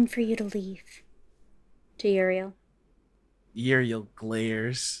it's time for you to leave. To Uriel. Uriel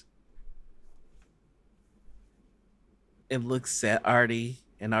glares and looks at Artie,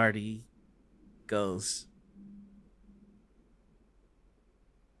 and Artie goes,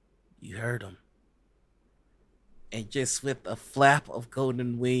 "You heard him." And just with a flap of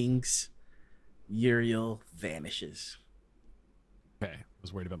golden wings, Uriel vanishes. Okay, I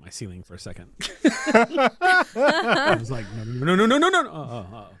was worried about my ceiling for a second. I was like, no.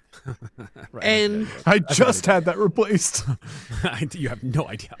 Oh. Right, And I just had that replaced. you have no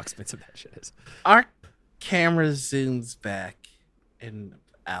idea how expensive that shit is. our camera zooms back and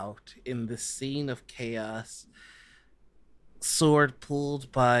out in the scene of chaos. Sword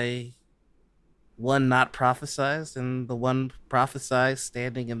pulled by one not prophesized, and the one prophesized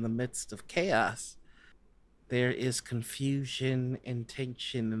standing in the midst of chaos. there is confusion and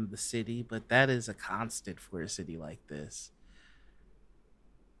tension in the city, but that is a constant for a city like this.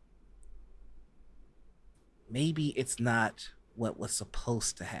 Maybe it's not what was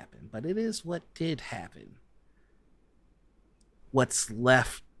supposed to happen, but it is what did happen. What's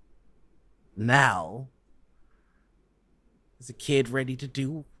left now is a kid ready to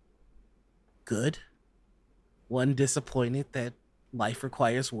do good, one disappointed that life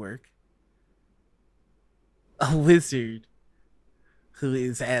requires work, a wizard who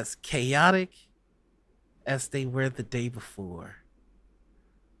is as chaotic as they were the day before,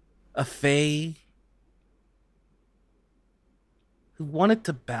 a fae who wanted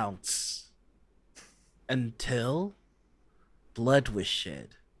to bounce until blood was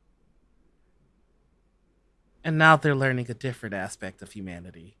shed. And now they're learning a different aspect of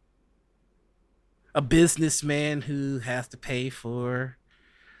humanity. A businessman who has to pay for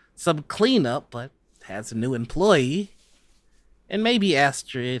some cleanup, but has a new employee. And maybe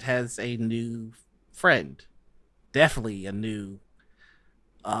Astrid has a new friend. Definitely a new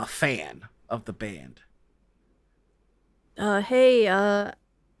fan of the band. Hey,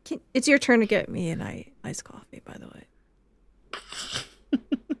 it's your turn to get me an iced coffee, by the way.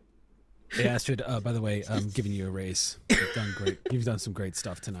 Hey, Astrid, by the way, I'm giving you a raise. You've done great. You've done some great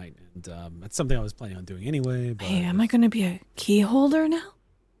stuff tonight, and that's something I was planning on doing anyway. But Hey, am I going to be a key holder now?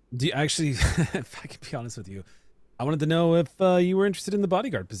 do you actually, if I can be honest with you, I wanted to know if you were interested in the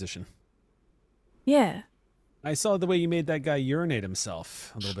bodyguard position. Yeah. I saw the way you made that guy urinate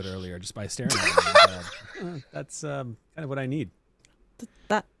himself a little bit earlier just by staring at him. That's kind of what I need.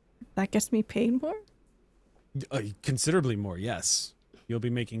 That gets me paid more? Considerably more, yes. You'll be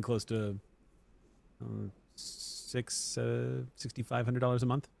making close to $6,500 a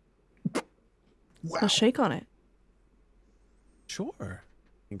month. Wow. I'll shake on it. Sure.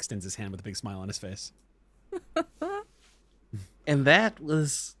 He extends his hand with a big smile on his face. And that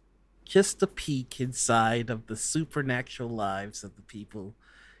was just a peek inside of the supernatural lives of the people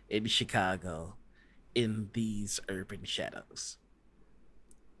in Chicago in these urban shadows.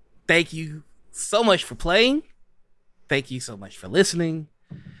 Thank you so much for playing. Thank you so much for listening.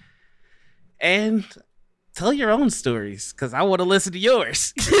 And tell your own stories, because I want to listen to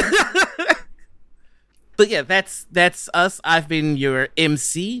yours. But yeah, that's us. I've been your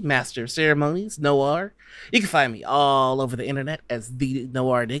MC, Master of Ceremonies, Noir. You can find me all over the internet as the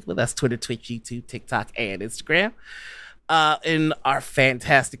Noir Enigma. That's Twitter, Twitch, YouTube, TikTok, and Instagram. And our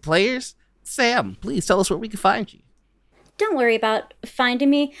fantastic players. Sam, please tell us where we can find you. Don't worry about finding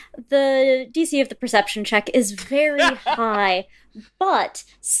me. The DC of the perception check is very high, but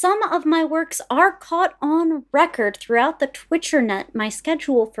some of my works are caught on record throughout the Twitchernet, my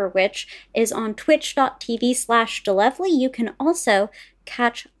schedule for which is on twitch.tv/Delevely. You can also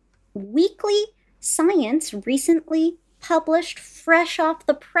catch weekly science recently published fresh off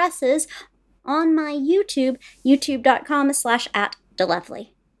the presses on my YouTube, youtube.com/@Delevely.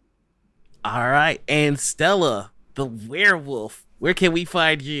 All right. And Stella, the werewolf, where can we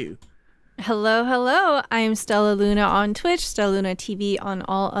find you? Hello. I'm Stella Luna on Twitch, Stella Luna TV on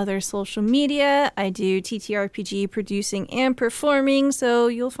all other social media. I do TTRPG producing and performing, so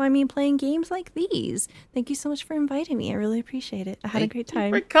you'll find me playing games like these. Thank you so much for inviting me. I really appreciate it. I had a great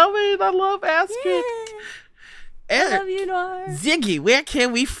time. Thank you for coming. I love Astrid. I love you, Noir. Ziggy, where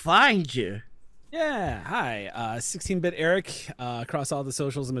can we find you? Yeah, hi. 16-bit Eric. Across all the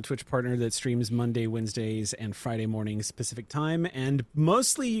socials, I'm a Twitch partner that streams Monday, Wednesdays, and Friday mornings Pacific time. And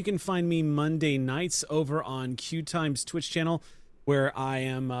mostly you can find me Monday nights over on Q Time's Twitch channel, where I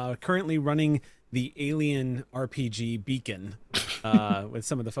am currently running the Alien RPG Beacon with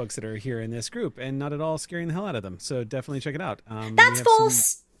some of the folks that are here in this group, and not at all scaring the hell out of them. So definitely check it out. That's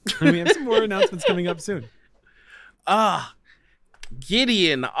false. We have some more announcements coming up soon.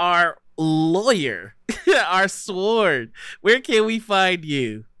 Gideon, our lawyer, our sword, where can we find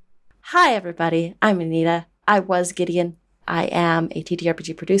you? Hi, everybody. I'm Anita. I was Gideon. I am a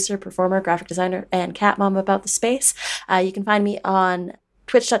TTRPG producer, performer, graphic designer, and cat mom about the space. You can find me on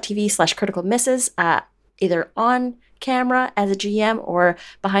twitch.tv/Critical Misses, either on camera as a GM or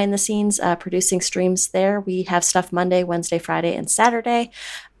behind the scenes producing streams there. We have stuff Monday, Wednesday, Friday, and Saturday.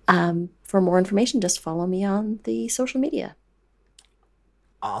 For more information, just follow me on the social media.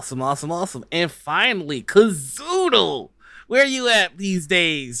 Awesome. And finally, Kazoodle, where are you at these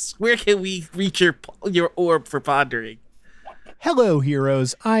days? Where can we reach your orb for pondering? Hello,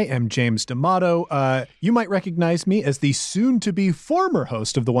 heroes. I am James D'Amato. You might recognize me as the soon-to-be former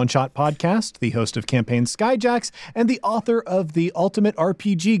host of the One Shot Podcast, the host of Campaign Skyjacks, and the author of the Ultimate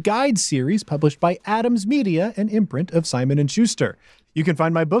RPG Guide series published by Adams Media, an imprint of Simon & Schuster. You can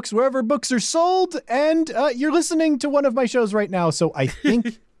find my books wherever books are sold, and you're listening to one of my shows right now, so I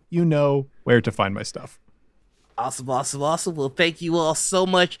think you know where to find my stuff. Awesome. Well, thank you all so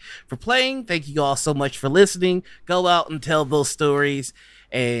much for playing. Thank you all so much for listening. Go out and tell those stories,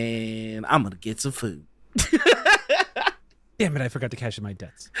 and I'm going to get some food. Damn it, I forgot to cash in my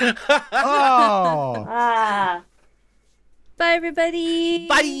debts. Oh! Bye, everybody.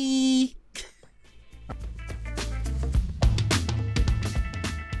 Bye!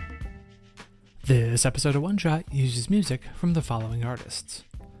 This episode of One Shot uses music from the following artists: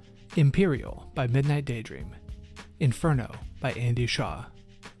 Imperial by Midnight Daydream, Inferno by Andy Shaw,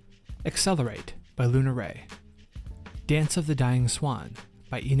 Accelerate by Luna Ray, Dance of the Dying Swan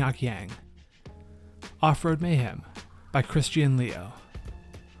by Enoch Yang, Off-Road Mayhem by Christian Leo,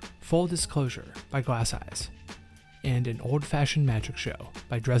 Full Disclosure by Glass Eyes, and An Old-Fashioned Magic Show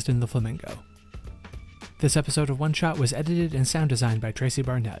by Dresden the Flamingo. This episode of One Shot was edited and sound designed by Tracy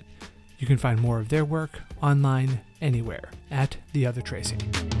Barnett. You can find more of their work online anywhere at The Other Tracy.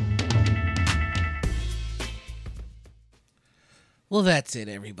 Well, that's it,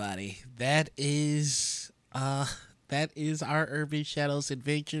 everybody. That is our Urban Shadows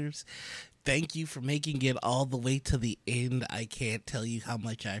Adventures. Thank you for making it all the way to the end. I can't tell you how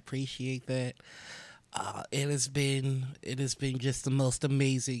much I appreciate that. It has been just the most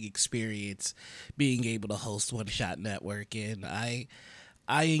amazing experience being able to host One Shot Network, and I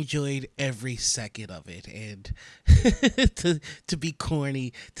enjoyed every second of it. And to be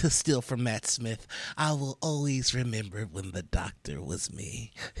corny, to steal from Matt Smith, I will always remember when the doctor was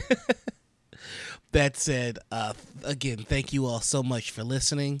me. That said, again, thank you all so much for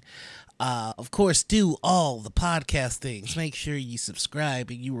listening. Of course, do all the podcast things. Make sure you subscribe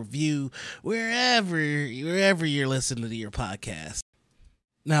and you review wherever you're listening to your podcast.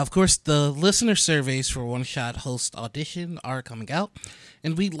 Now, of course, the listener surveys for One Shot Host Audition are coming out,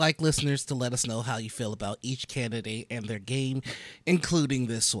 and we'd like listeners to let us know how you feel about each candidate and their game, including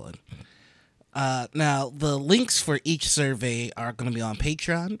this one. Now, the links for each survey are going to be on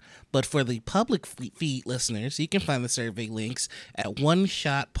Patreon, but for the public feed listeners, you can find the survey links at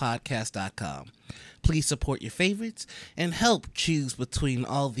oneshotpodcast.com. Please support your favorites and help choose between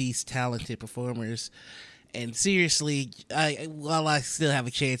all these talented performers. And seriously, while I still have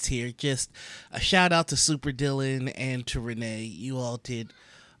a chance here, just a shout out to Super Dylan and to Renee. You all did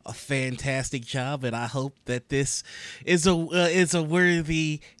a fantastic job, and I hope that this is a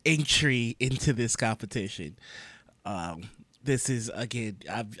worthy entry into this competition. This is, again,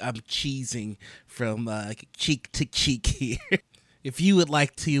 I'm cheesing from cheek to cheek here. If you would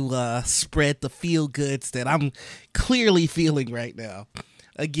like to spread the feel goods that I'm clearly feeling right now,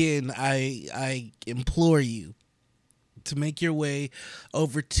 again, I implore you to make your way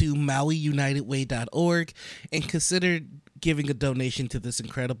over to MauiUnitedWay.org and consider giving a donation to this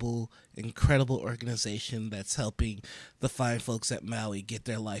incredible organization that's helping the fine folks at Maui get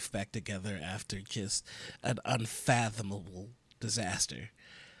their life back together after just an unfathomable disaster.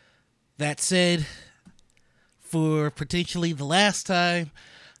 That said, for potentially the last time,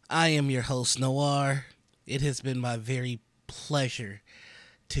 I am your host, Noir. It has been my very pleasure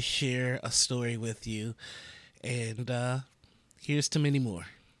to share a story with you, and here's to many more.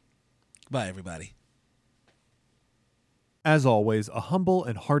 Bye, everybody. As always, a humble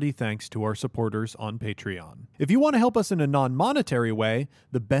and hearty thanks to our supporters on Patreon. If you want to help us in a non-monetary way,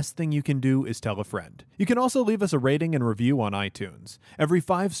 the best thing you can do is tell a friend. You can also leave us a rating and review on iTunes. Every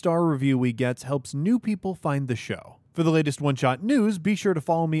 5-star review we get helps new people find the show. For the latest One Shot news, be sure to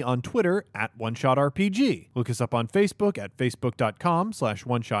follow me on Twitter at OneShotRPG. Look us up on Facebook at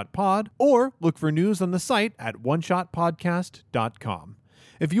facebook.com/OneShotPod, or look for news on the site at OneShotPodcast.com.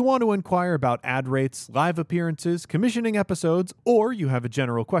 If you want to inquire about ad rates, live appearances, commissioning episodes, or you have a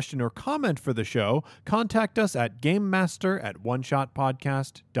general question or comment for the show, contact us at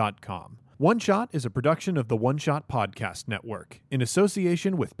GameMaster@OneShotPodcast.com. One Shot is a production of the One Shot Podcast Network, in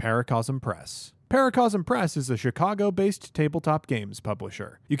association with Paracosm Press. Paracosm Press is a Chicago-based tabletop games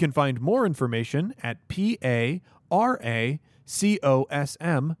publisher. You can find more information at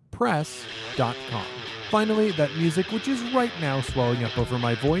PARACOSMpress.com. Finally, that music, which is right now swelling up over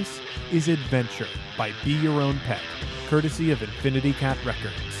my voice, is Adventure by Be Your Own Pet, courtesy of Infinity Cat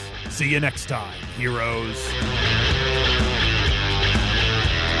Records. See you next time, heroes.